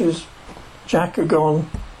marches. Jack had gone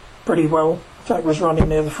pretty well. Jack was running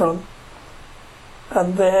near the front.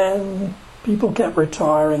 And then people kept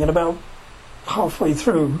retiring, and about halfway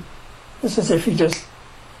through, it's as if he just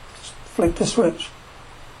flicked a switch.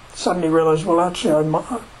 Suddenly realised, well, actually,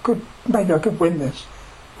 maybe I could win this.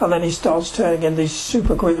 And then he starts turning in these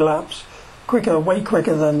super quick laps, way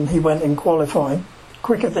quicker than he went in qualifying,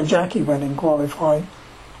 quicker than Jackie went in qualifying.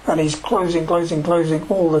 And he's closing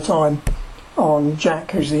all the time on Jack,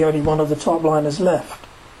 who's the only one of the top liners left.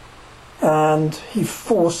 And he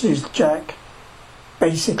forces Jack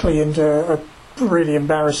basically into a really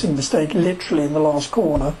embarrassing mistake, literally in the last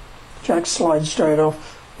corner. Jack slides straight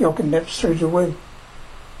off, Jochen nips through to win.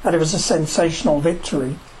 And it was a sensational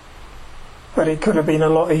victory. But it could have been a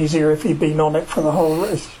lot easier if he'd been on it for the whole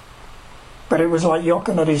race. But it was like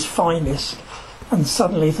Jochen at his finest, and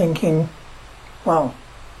suddenly thinking, wow,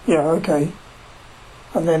 yeah, okay.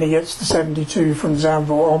 And then he gets the 72 from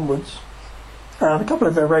Zandvoort onwards. And a couple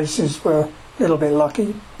of their races were a little bit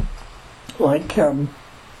lucky. Like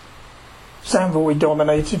Zandvoort, we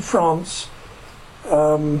dominated France.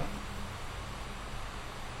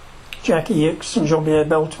 Jackie Ickx and Jean-Pierre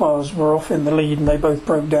Beltoise were off in the lead and they both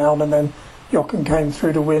broke down, and then Jochen came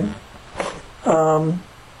through to win.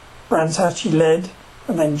 Brands Hatchie led,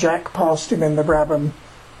 and then Jack passed him in the Brabham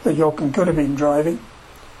that Jochen could have been driving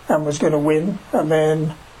and was going to win. And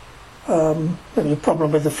then there was a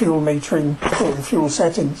problem with the fuel metering or the fuel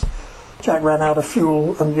settings. Jack ran out of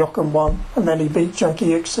fuel and Jochen won, and then he beat Jackie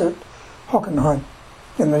Ickx at Hockenheim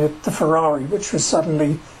in the Ferrari, which was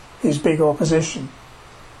suddenly his big opposition.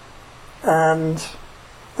 And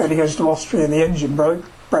then he goes to Austria and the engine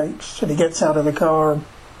breaks, and he gets out of the car and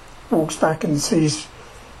walks back and sees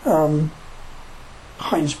Heinz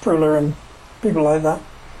Prüller and people like that.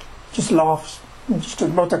 just laughs, and just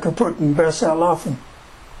stood Mota kaput and bursts out laughing.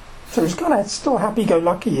 So he's kind of still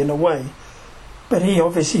happy-go-lucky in a way, but he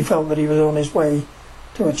obviously felt that he was on his way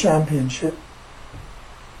to a championship.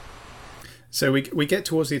 So we get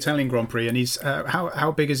towards the Italian Grand Prix, and he's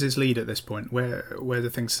how big is his lead at this point? Where do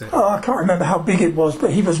things sit? Oh, I can't remember how big it was,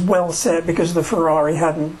 but he was well set because the Ferrari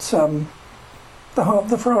hadn't.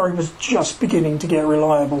 The Ferrari was just beginning to get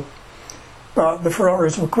reliable, but the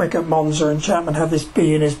Ferraris were quick at Monza, and Chapman had this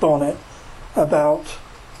bee in his bonnet about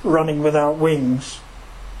running without wings.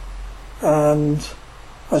 And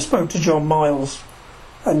I spoke to John Miles,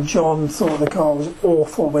 and John thought the car was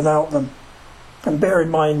awful without them. And bear in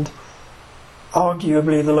mind,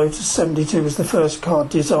 arguably the Lotus 72 was the first car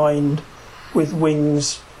designed with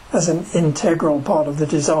wings as an integral part of the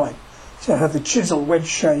design. So it had the chisel wedge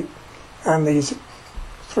shape and these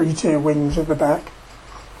 3-tier wings at the back.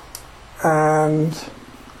 And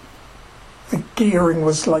the gearing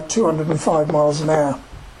was like 205 miles an hour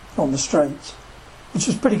on the straights, which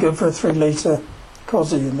was pretty good for a 3-litre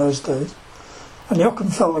Cosy in those days. And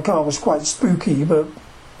Jochen felt the car was quite spooky, but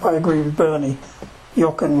I agree with Bernie.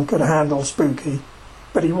 Jochen could handle spooky,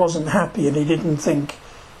 but he wasn't happy and he didn't think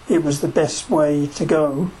it was the best way to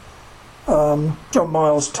go. John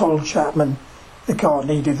Miles told Chapman the car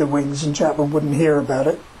needed the wings and Chapman wouldn't hear about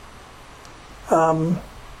it.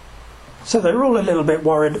 So they were all a little bit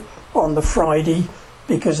worried on the Friday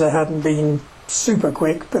because they hadn't been super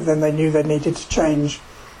quick, but then they knew they needed to change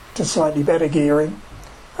to slightly better gearing.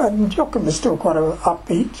 And Jochen was still quite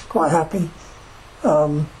upbeat, quite happy.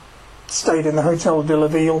 Stayed in the Hotel de la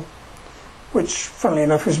Ville, which, funnily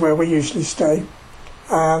enough, is where we usually stay,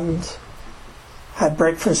 and had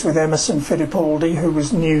breakfast with Emerson Fittipaldi, who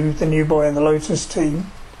was the new boy in the Lotus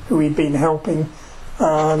team, who he'd been helping,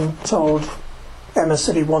 and told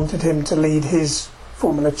Emerson he wanted him to lead his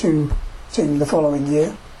Formula 2 team the following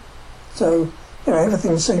year. So,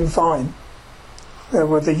 everything seemed fine. There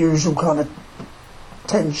were the usual kind of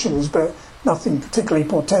tensions, but nothing particularly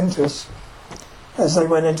portentous as they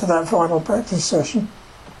went into that final practice session.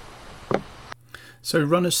 So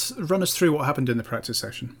run us through what happened in the practice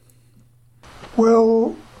session.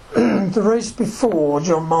 Well, the race before,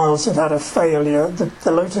 John Miles had a failure.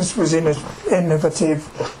 The Lotus was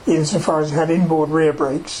innovative insofar as it had inboard rear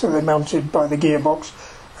brakes, so they mounted by the gearbox,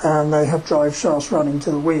 and they had drive shafts running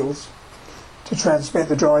to the wheels to transmit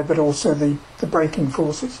the drive, but also the braking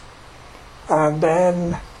forces. And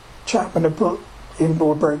then Chapman had put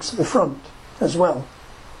inboard brakes at the front as well,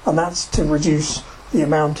 and that's to reduce the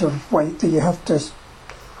amount of weight that you have to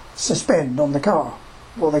suspend on the car,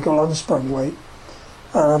 what they call unsprung weight,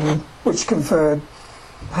 which conferred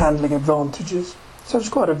handling advantages. So it's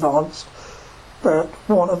quite advanced, but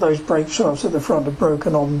one of those brake shafts at the front had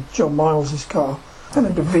broken on John Miles's car, and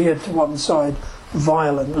it had veered to one side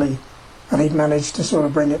violently, and he'd managed to sort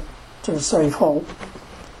of bring it to a safe halt.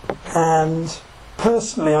 And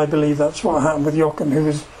personally, I believe that's what happened with Jochen, who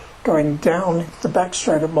was going down the back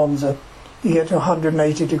straight at Monza. You get to a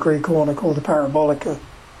 180-degree corner called the Parabolica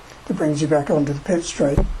that brings you back onto the pit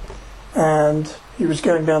straight. And he was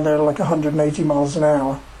going down there like 180 miles an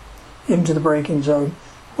hour into the braking zone.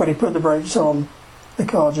 When he put the brakes on, the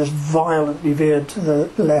car just violently veered to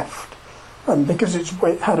the left. And because it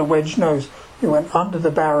had a wedge nose, it went under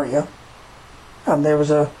the barrier, and there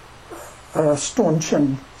was a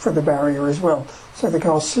stanchion for the barrier as well. So the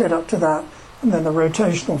car slid up to that, and then the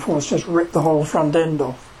rotational force just ripped the whole front end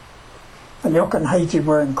off. And Jochen hated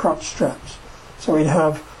wearing crutch straps, so he'd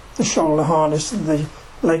have the shoulder harness and the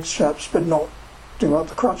leg straps, but not do up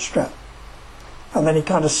the crutch strap. And then he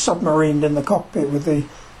kind of submarined in the cockpit with the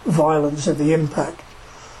violence of the impact.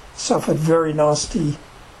 Suffered very nasty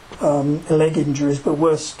leg injuries, but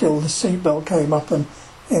worse still, the seatbelt came up and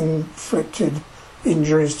inflicted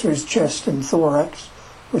injuries to his chest and thorax,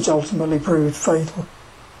 which ultimately proved fatal.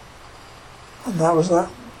 And that was that.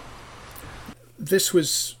 This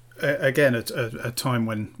was again a time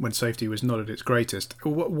when safety was not at its greatest.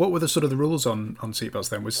 What were the sort of the rules on seatbelts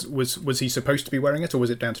then? Was he supposed to be wearing it, or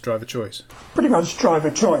was it down to driver choice? Pretty much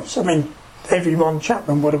driver choice. I mean, everyone,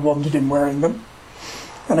 Chapman would have wanted him wearing them,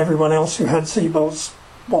 and everyone else who had seatbelts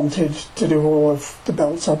wanted to do all of the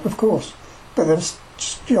belts up, of course. But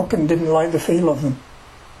Jochen didn't like the feel of them.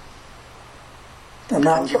 And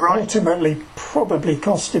that ultimately probably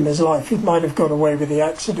cost him his life. He might have got away with the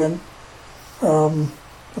accident.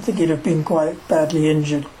 I think he'd have been quite badly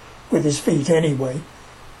injured with his feet anyway.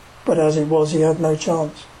 But as it was, he had no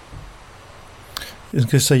chance. I was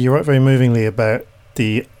going to say, you write very movingly about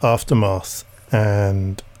the aftermath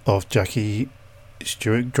and of Jackie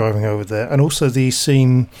Stewart driving over there, and also the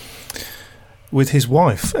scene with his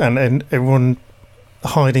wife, and everyone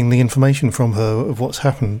hiding the information from her of what's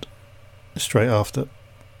happened straight after.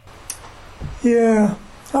 Yeah,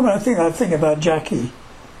 I mean, I think that thing about Jackie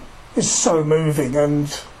is so moving, and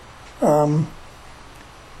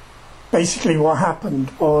basically what happened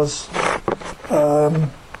was,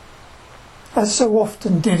 as so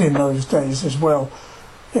often did in those days as well,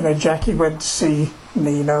 Jackie went to see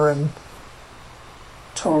Nina and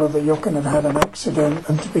told her that Jochen had had an accident,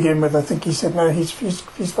 and to begin with I think he said, no, he's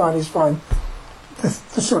fine.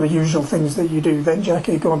 The sort of usual things that you do. Then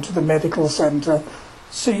Jackie had gone to the medical centre,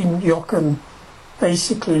 seen Jochen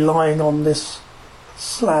basically lying on this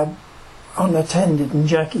slab unattended, and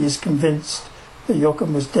Jackie is convinced that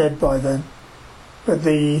Jochen was dead by then. But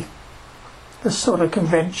the sort of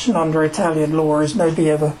convention under Italian law is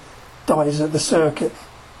nobody ever dies at the circuit.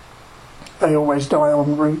 They always die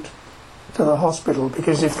en route to the hospital,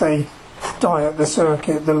 because if they die at the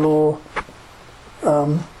circuit, the law,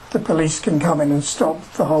 the police can come in and stop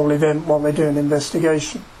the whole event while they do an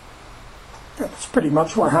investigation. That's pretty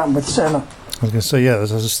much what happened with Senna. I was going to say, yeah,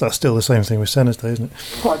 that's still the same thing with Senna's day, isn't it?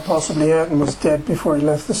 Quite possibly Ayrton was dead before he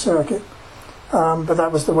left the circuit, but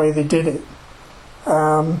that was the way they did it.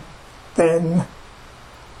 Then,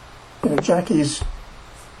 Jackie's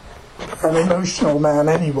an emotional man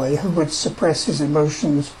anyway, who would suppress his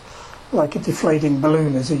emotions like a deflating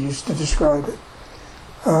balloon, as he used to describe it.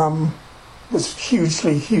 Was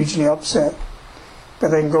hugely upset,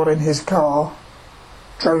 but then got in his car,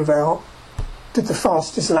 drove out, did the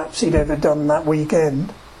fastest laps he'd ever done that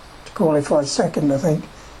weekend to qualify second, I think,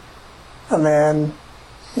 and then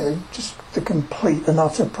just the complete and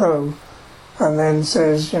utter pro, and then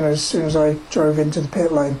says, as soon as I drove into the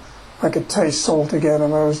pit lane I could taste salt again,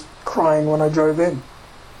 and I was crying when I drove in.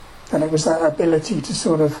 And it was that ability to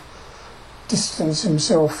sort of distance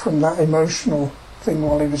himself from that emotional thing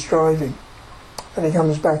while he was driving. And he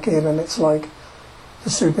comes back in and it's like the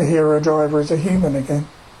superhero driver is a human again.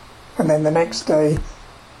 And then the next day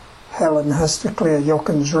Helen has to clear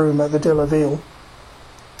Jochen's room at the De La Ville,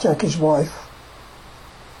 Jackie's wife.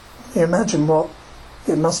 You imagine what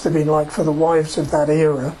it must have been like for the wives of that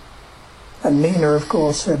era. And Nina, of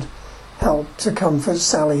course, had helped to comfort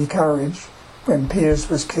Sally Courage when Piers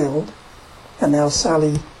was killed, and now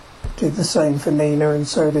Sally did the same for Nina, and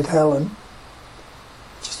so did Helen.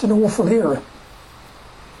 Just an awful era.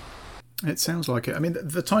 It sounds like it. I mean,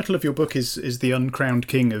 the title of your book is The Uncrowned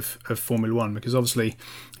King of Formula One, because obviously,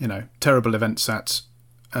 terrible events at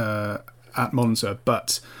Monza,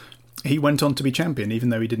 but he went on to be champion, even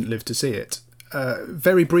though he didn't live to see it.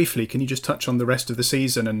 Very briefly, can you just touch on the rest of the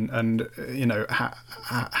season and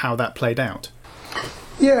how that played out?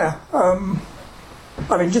 Yeah,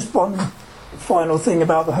 just one final thing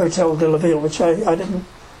about the Hotel de la Ville, which I didn't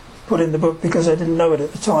put in the book because I didn't know it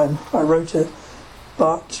at the time I wrote it,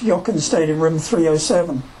 but Jochen stayed in room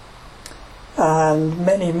 307, and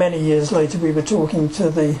many years later we were talking to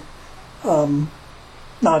the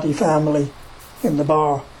Nardi family in the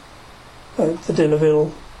bar at the de la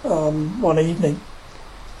Ville one evening,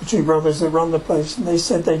 the two brothers that run the place, and they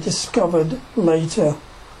said they discovered later,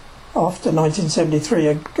 after 1973,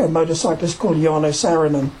 a motorcyclist called Jarno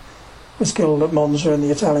Saarinen was killed at Monza in the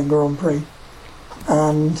Italian Grand Prix,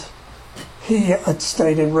 and he had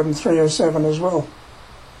stayed in room 307 as well.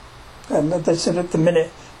 And they said at the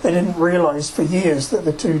minute they didn't realise for years that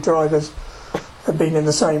the two drivers had been in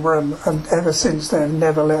the same room, and ever since they've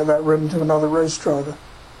never let that room to another race driver.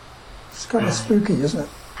 It's kind of spooky, isn't it?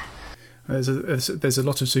 There's a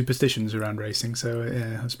lot of superstitions around racing, so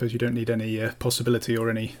I suppose you don't need any possibility or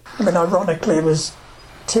any... I mean, ironically, it was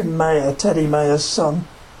Tim Mayer, Teddy Mayer's son,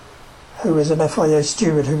 who was an FIA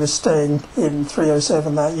steward who was staying in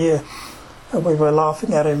 307 that year, and we were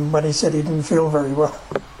laughing at him when he said he didn't feel very well.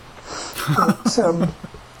 But,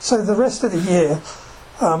 so the rest of the year,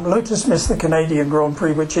 Lotus missed the Canadian Grand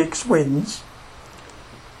Prix, which Ickx wins.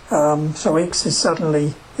 So Ickx is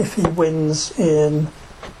suddenly, if he wins in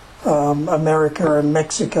America and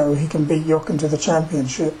Mexico, he can beat Jochen to the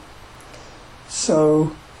championship.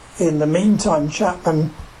 So in the meantime,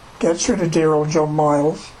 Chapman gets rid of dear old John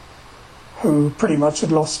Miles, who pretty much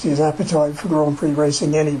had lost his appetite for Grand Prix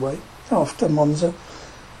racing anyway after Monza.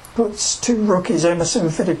 Puts two rookies, Emerson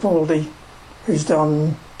Fittipaldi, who's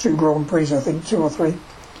done 2 Grand Prix, I think, 2 or 3,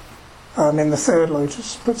 in the third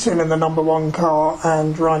Lotus, puts him in the number 1 car,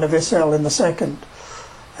 and Rainer Wiesel in the second.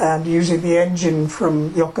 And using the engine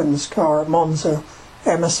from Jochen's car at Monza,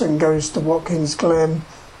 Emerson goes to Watkins Glen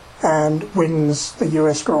and wins the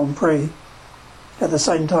US Grand Prix. At the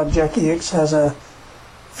same time, Jackie Ickx has a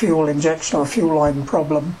fuel injection or fuel line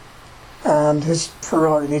problem, and his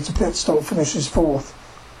Ferrari needs a pit stop, finishes 4th,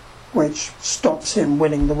 which stops him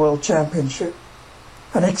winning the World Championship.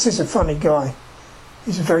 And Ickx is a funny guy.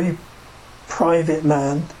 He's a very private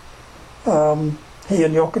man. He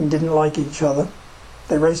and Jochen didn't like each other.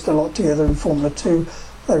 They raced a lot together in Formula 2.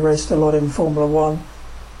 They raced a lot in Formula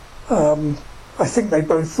 1. I think they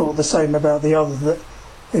both thought the same about the other, that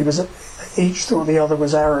each thought the other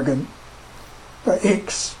was arrogant. But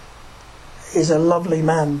Ickx is a lovely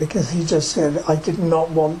man because he just said, I did not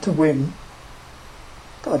want to win.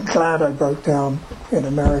 I'm glad I broke down in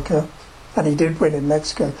America. And he did win in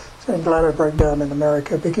Mexico. So I'm glad I broke down in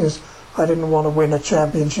America because I didn't want to win a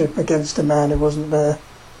championship against a man who wasn't there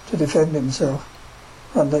to defend himself.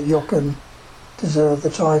 And that Jochen deserved the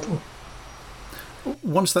title.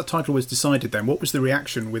 Once that title was decided then, what was the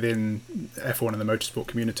reaction within F1 and the motorsport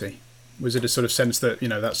community? Was it a sort of sense that,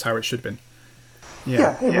 that's how it should have been?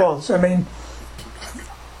 Yeah, it was. I mean,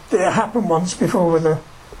 it happened once before with a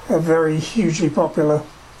very hugely popular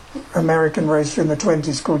American racer in the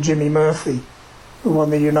 20s called Jimmy Murphy, who won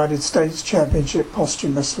the United States Championship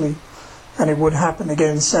posthumously. And it would happen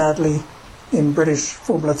again, sadly, in British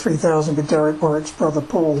Formula 3000 with Derek Warwick's brother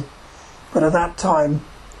Paul. But at that time,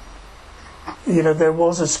 there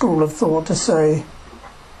was a school of thought to say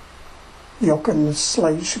Jochen's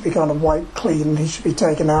slate should be kind of wiped clean, he should be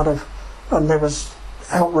taken out of, and there was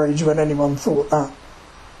outrage when anyone thought that,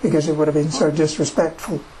 because it would have been so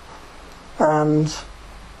disrespectful. And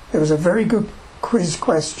there was a very good quiz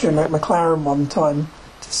question at McLaren one time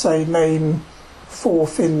to say, name 4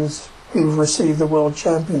 Finns who've received the World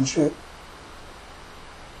Championship.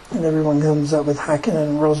 And everyone comes up with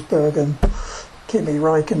Häkkinen, Rosberg and Kimi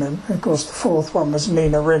Räikkönen. And of course the 4th one was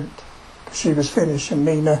Nina Rindt, because she was Finnish, and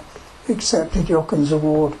Nina accepted Jochen's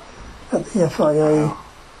award at the FIA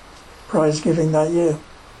prize giving that year.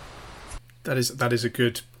 That is a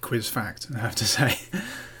good quiz fact, I have to say.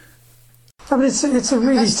 I mean, it's a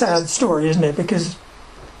really sad story, isn't it? Because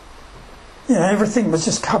everything was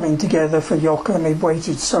just coming together for Jochen. He'd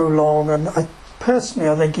waited so long, and I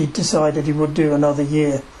think he decided he would do another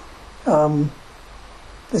year.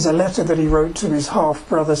 There's a letter that he wrote to his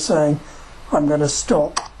half-brother saying, I'm going to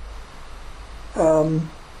stop.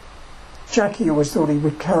 Jackie always thought he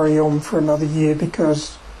would carry on for another year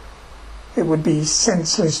because it would be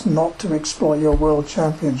senseless not to exploit your world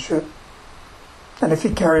championship. And if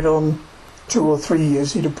he carried on 2 or 3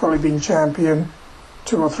 years, he'd have probably been champion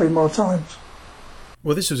 2 or 3 more times.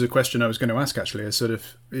 Well, this was a question I was going to ask, actually, as sort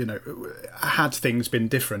of, had things been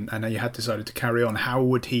different and he had decided to carry on, how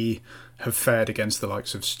would he have fared against the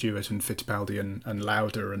likes of Stewart and Fittipaldi and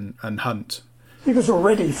Lauda and Hunt? He was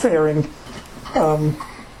already faring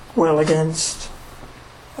well against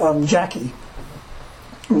Jackie.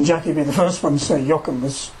 I mean, Jackie would be the first one to say Jochen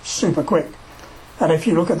was super quick. And if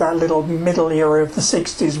you look at that little middle era of the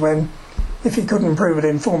 60s when, if he couldn't prove it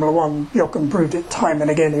in Formula 1, Jochen proved it time and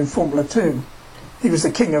again in Formula 2. He was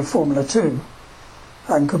the king of Formula 2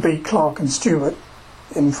 and could beat Clark and Stewart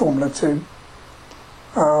in Formula 2.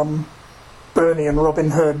 Bernie and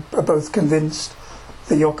Robin Herd are both convinced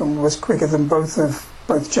that Jochen was quicker than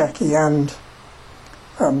both Jackie and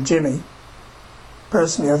Jimmy.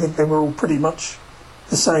 Personally, I think they were all pretty much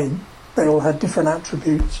the same. They all had different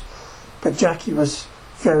attributes. But Jackie was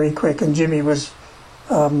very quick and Jimmy was...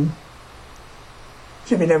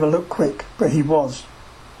 Jimmy never looked quick, but he was.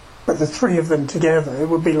 But the 3 of them together, it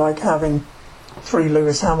would be like having 3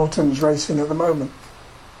 Lewis Hamiltons racing at the moment.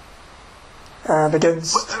 And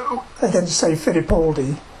against say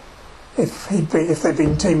Fittipaldi, if they'd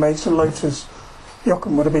been teammates at Lotus,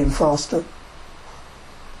 Jochen would have been faster.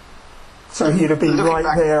 So he'd have been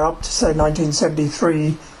right there up to say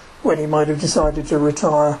 1973, when he might have decided to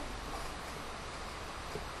retire.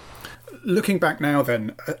 Looking back now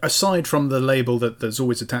then, aside from the label that's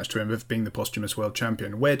always attached to him of being the posthumous world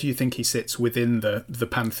champion, where do you think he sits within the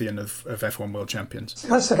pantheon of F1 world champions?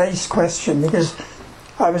 That's an ace question, because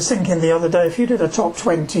I was thinking the other day, if you did a top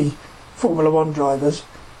 20 Formula 1 drivers,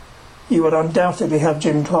 you would undoubtedly have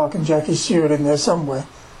Jim Clark and Jackie Stewart in there somewhere.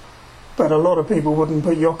 But a lot of people wouldn't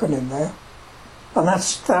put Jochen in there. And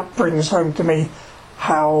that brings home to me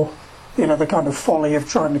how, the kind of folly of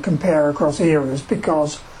trying to compare across eras,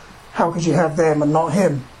 because how could you have them and not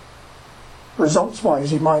him?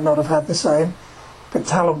 Results-wise, he might not have had the same, but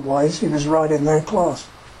talent-wise, he was right in their class.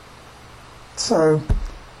 So,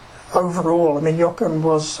 overall, Jochen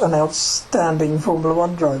was an outstanding Formula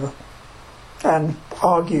 1 driver, and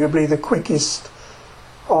arguably the quickest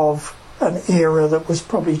of an era that was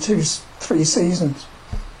probably 2-3 seasons,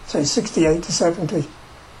 say 68 to 70.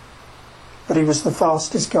 But he was the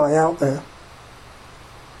fastest guy out there.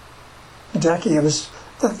 Jackie was...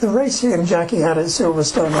 The race he and Jackie had at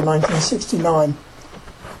Silverstone in 1969,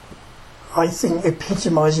 I think,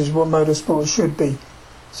 epitomises what motorsport should be.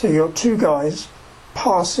 So you've got two guys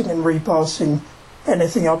passing and repassing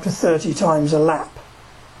anything up to 30 times a lap,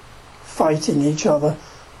 fighting each other,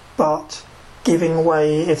 but giving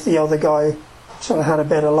way if the other guy sort of had a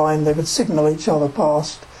better line. They would signal each other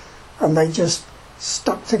past, and they just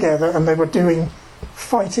stuck together, and they were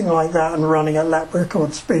fighting like that and running at lap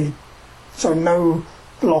record speed. So no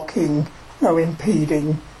blocking, no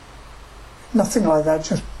impeding, nothing like that,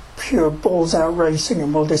 just pure balls out racing,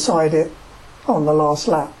 and we'll decide it on the last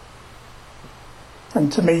lap.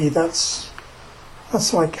 And to me that's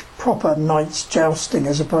like proper knights jousting,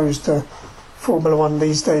 as opposed to Formula One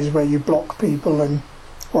these days where you block people and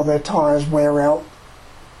their tyres wear out.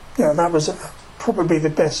 That was probably the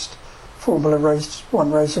best Formula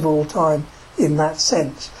One race of all time, in that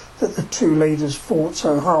sense, that the two leaders fought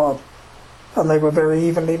so hard and they were very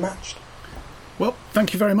evenly matched. Well,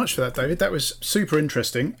 thank you very much for that, David. That was super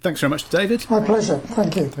interesting. Thanks very much, David. My pleasure.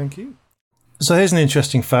 Thank you. Thank you. So here's an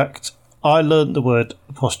interesting fact. I learnt the word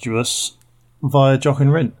posthumous via Jochen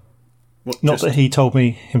Rindt. Not that he told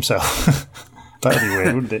me himself. That would be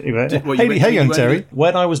weird, wouldn't it? Hang on, Terry.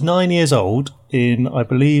 When I was 9 years old, in, I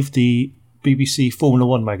believe, the BBC Formula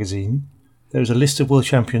One magazine, there was a list of world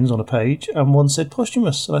champions on a page, and one said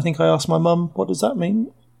posthumous. And I think I asked my mum, what does that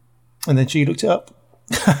mean? And then she looked it up.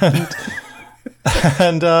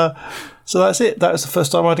 and so that's it. That was the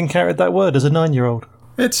first time I'd encountered that word as a 9-year-old.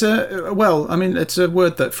 It's it's a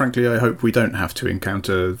word that, frankly, I hope we don't have to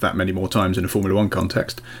encounter that many more times in a Formula One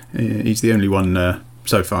context. He's the only one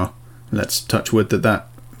so far. Let's touch wood that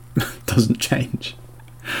doesn't change.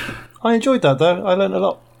 I enjoyed that, though. I learned a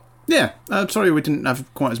lot. Yeah, I'm sorry we didn't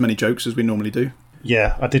have quite as many jokes as we normally do.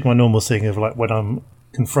 Yeah, I did my normal thing of, like, when I'm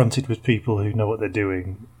confronted with people who know what they're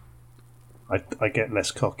doing, I get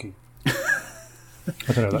less cocky. I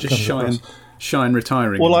don't know. That just shine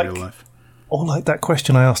retiring in real life. Or like that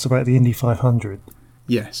question I asked about the Indy 500.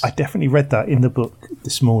 Yes. I definitely read that in the book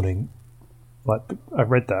this morning. Like, I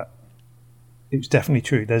read that. It was definitely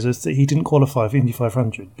true. He didn't qualify for Indy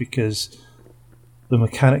 500 because a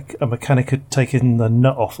mechanic had taken the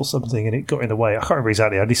nut off or something, and it got in the way. I can't remember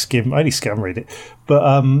exactly. I only skim read it,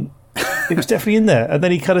 but it was definitely in there. And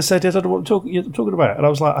then he kind of said, "I don't know what you're talking about," and I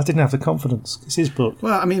was like, I didn't have the confidence. It's his book.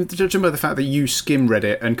 Well, I mean, judging by the fact that you skim read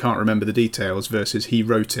it and can't remember the details versus he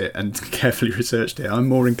wrote it and carefully researched it, I'm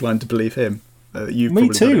more inclined to believe him. Me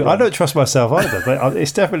too. I don't trust myself either, but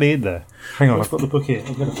it's definitely in there. Hang on, I've got the book here.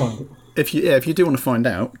 I'm going to find it. If you do want to find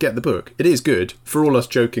out, get the book. It is good. For all us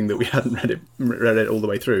joking that we hadn't read it all the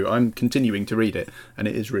way through, I'm continuing to read it, and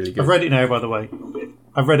it is really good. I've read it now, by the way.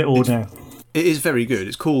 I've read it all now. It is very good.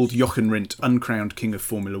 It's called Jochen Rindt, Uncrowned King of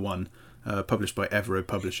Formula One, published by Evero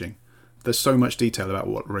Publishing. There's so much detail about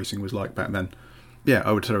what racing was like back then. Yeah,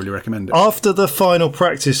 I would thoroughly recommend it. After the final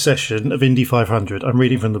practice session of Indy 500, I'm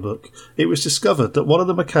reading from the book, it was discovered that one of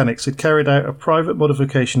the mechanics had carried out a private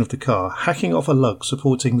modification of the car, hacking off a lug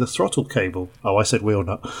supporting the throttle cable, I said wheel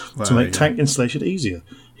nut, to make tank installation easier.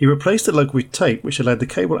 He replaced the lug with tape, which allowed the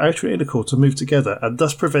cable outer and inner core to move together and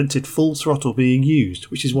thus prevented full throttle being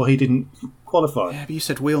used, which is why he didn't qualify. Yeah, but you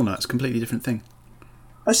said wheel nut. It's a completely different thing.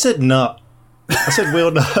 I said nut. I said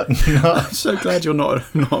wheel nut. Nut. I'm so glad you're not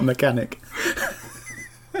a mechanic.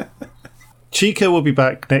 Chica will be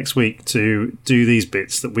back next week to do these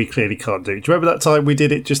bits that we clearly can't do. Do you remember that time we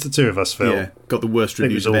did it just the two of us, Phil? Yeah, got the worst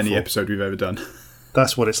reviews of any episode we've ever done.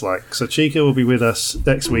 That's what it's like. So Chica will be with us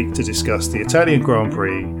next week to discuss the Italian Grand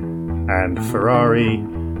Prix and Ferrari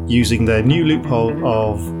using their new loophole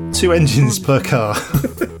of 2 engines per car.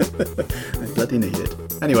 They bloody need it.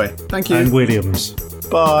 Anyway, thank you. And Williams.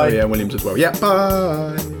 Bye. Oh yeah, Williams as well. Yeah,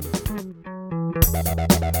 bye.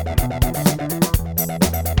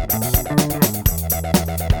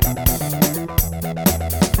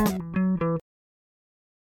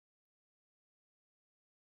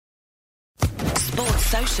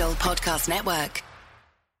 Social Podcast Network.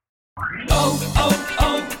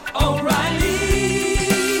 O'Reilly.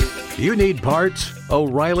 You need parts?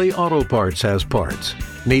 O'Reilly Auto Parts has parts.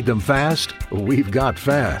 Need them fast? We've got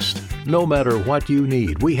fast. No matter what you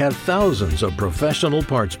need, we have thousands of professional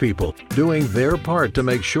parts people doing their part to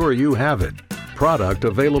make sure you have it. Product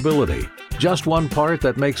availability. Just one part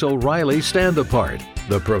that makes O'Reilly stand apart.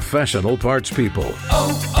 The professional parts people.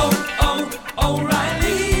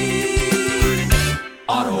 O'Reilly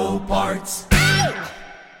Auto Parts.